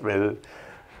 somebody asked me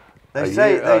that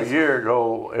a year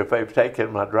ago if they've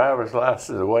taken my driver's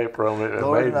license away from it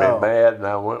and made me mad, and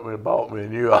I went and bought me a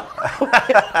new one.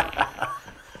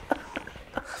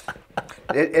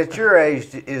 At your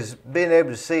age, is being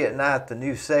able to see at night the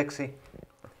new sexy?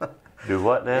 Do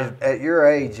what now? At your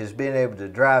age, is being able to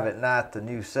drive at night the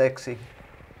new sexy?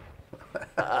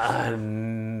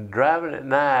 Driving at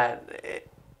night,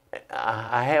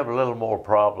 I have a little more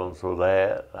problems with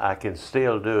that. I can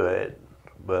still do it,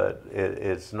 but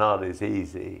it's not as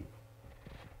easy.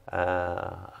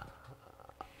 I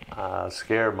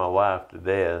scare my wife to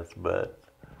death, but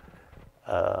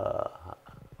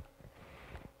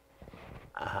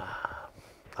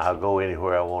I'll go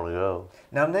anywhere I want to go.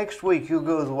 Now, next week you'll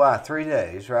go to the Y 3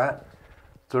 days, right?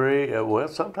 3, well,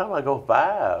 sometimes I go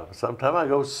 5, sometimes I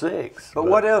go 6. But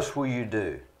what else will you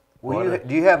do? Do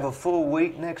you have a full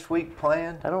week next week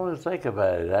planned? I don't even think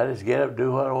about it. I just get up and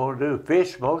do what I want to do.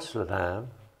 Fish most of the time.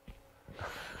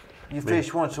 You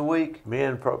fish once a week? Me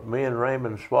and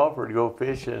Raymond Swafford go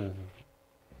fishing.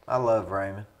 I love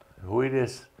Raymond.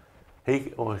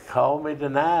 He called me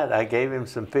tonight. I gave him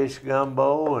some fish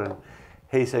gumbo, and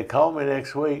he said, call me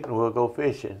next week and we'll go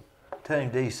fishing. Tell him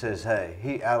Dee says,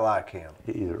 hey, I like him.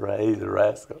 He's a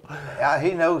rascal.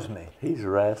 He knows me. He's a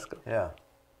rascal. Yeah.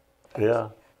 Yeah.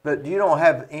 But you don't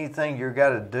have anything you got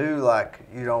to do, like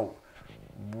you don't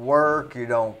work, you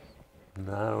don't...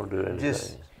 No, I don't do anything.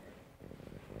 Just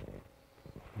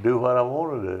do what I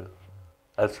want to do.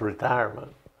 That's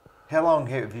retirement. How long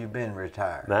have you been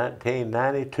retired?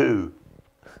 1992.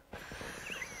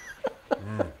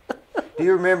 Do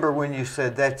you remember when you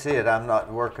said, that's it, I'm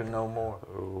not working no more?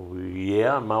 Oh,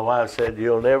 yeah, my wife said,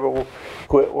 you'll never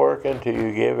quit working until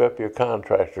you give up your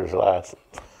contractor's license.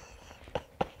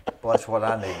 Well, that's what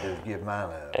I need to do, is give mine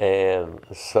up. And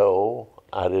so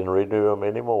I didn't renew them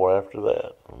anymore after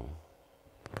that.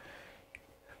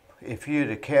 If you'd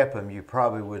have kept them, you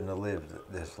probably wouldn't have lived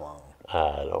this long.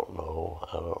 I don't know.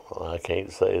 I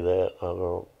can't say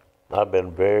that. I've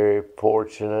been very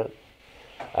fortunate.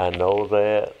 I know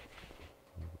that.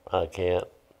 I can't.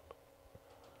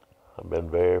 I've been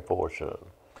very fortunate.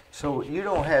 So you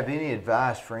don't have any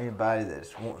advice for anybody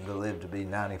that's wanting to live to be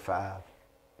 95?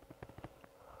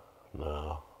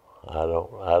 No, I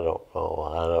don't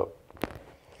know.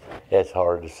 It's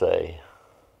hard to say.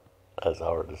 That's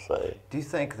hard to say. Do you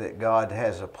think that God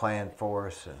has a plan for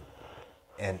us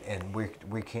and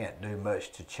we can't do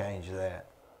much to change that?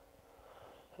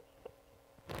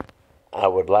 I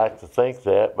would like to think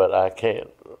that, but I can't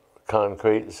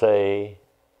concrete say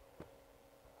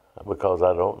because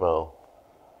I don't know.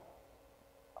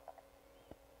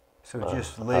 So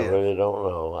just I live. really don't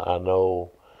know. I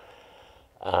know.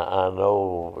 I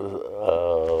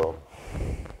know.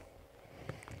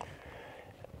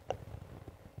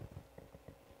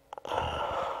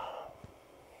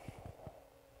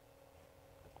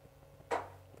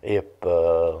 If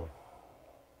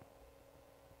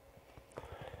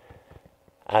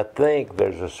I think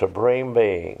there's a supreme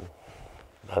being,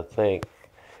 I think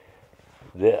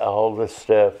that all this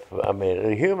stuff. I mean,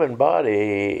 the human body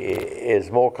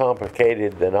is more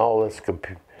complicated than all this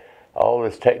all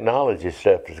this technology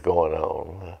stuff that's going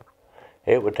on.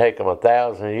 It would take them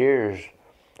 1,000 years.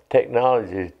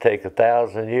 Technology would take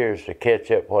 1,000 years to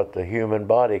catch up what the human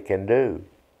body can do.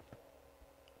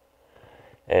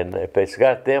 And if it's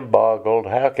got them boggled,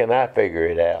 how can I figure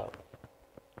it out?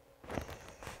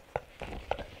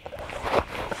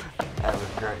 That was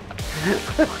great.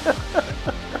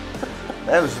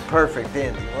 That was the perfect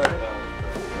ending, wasn't it?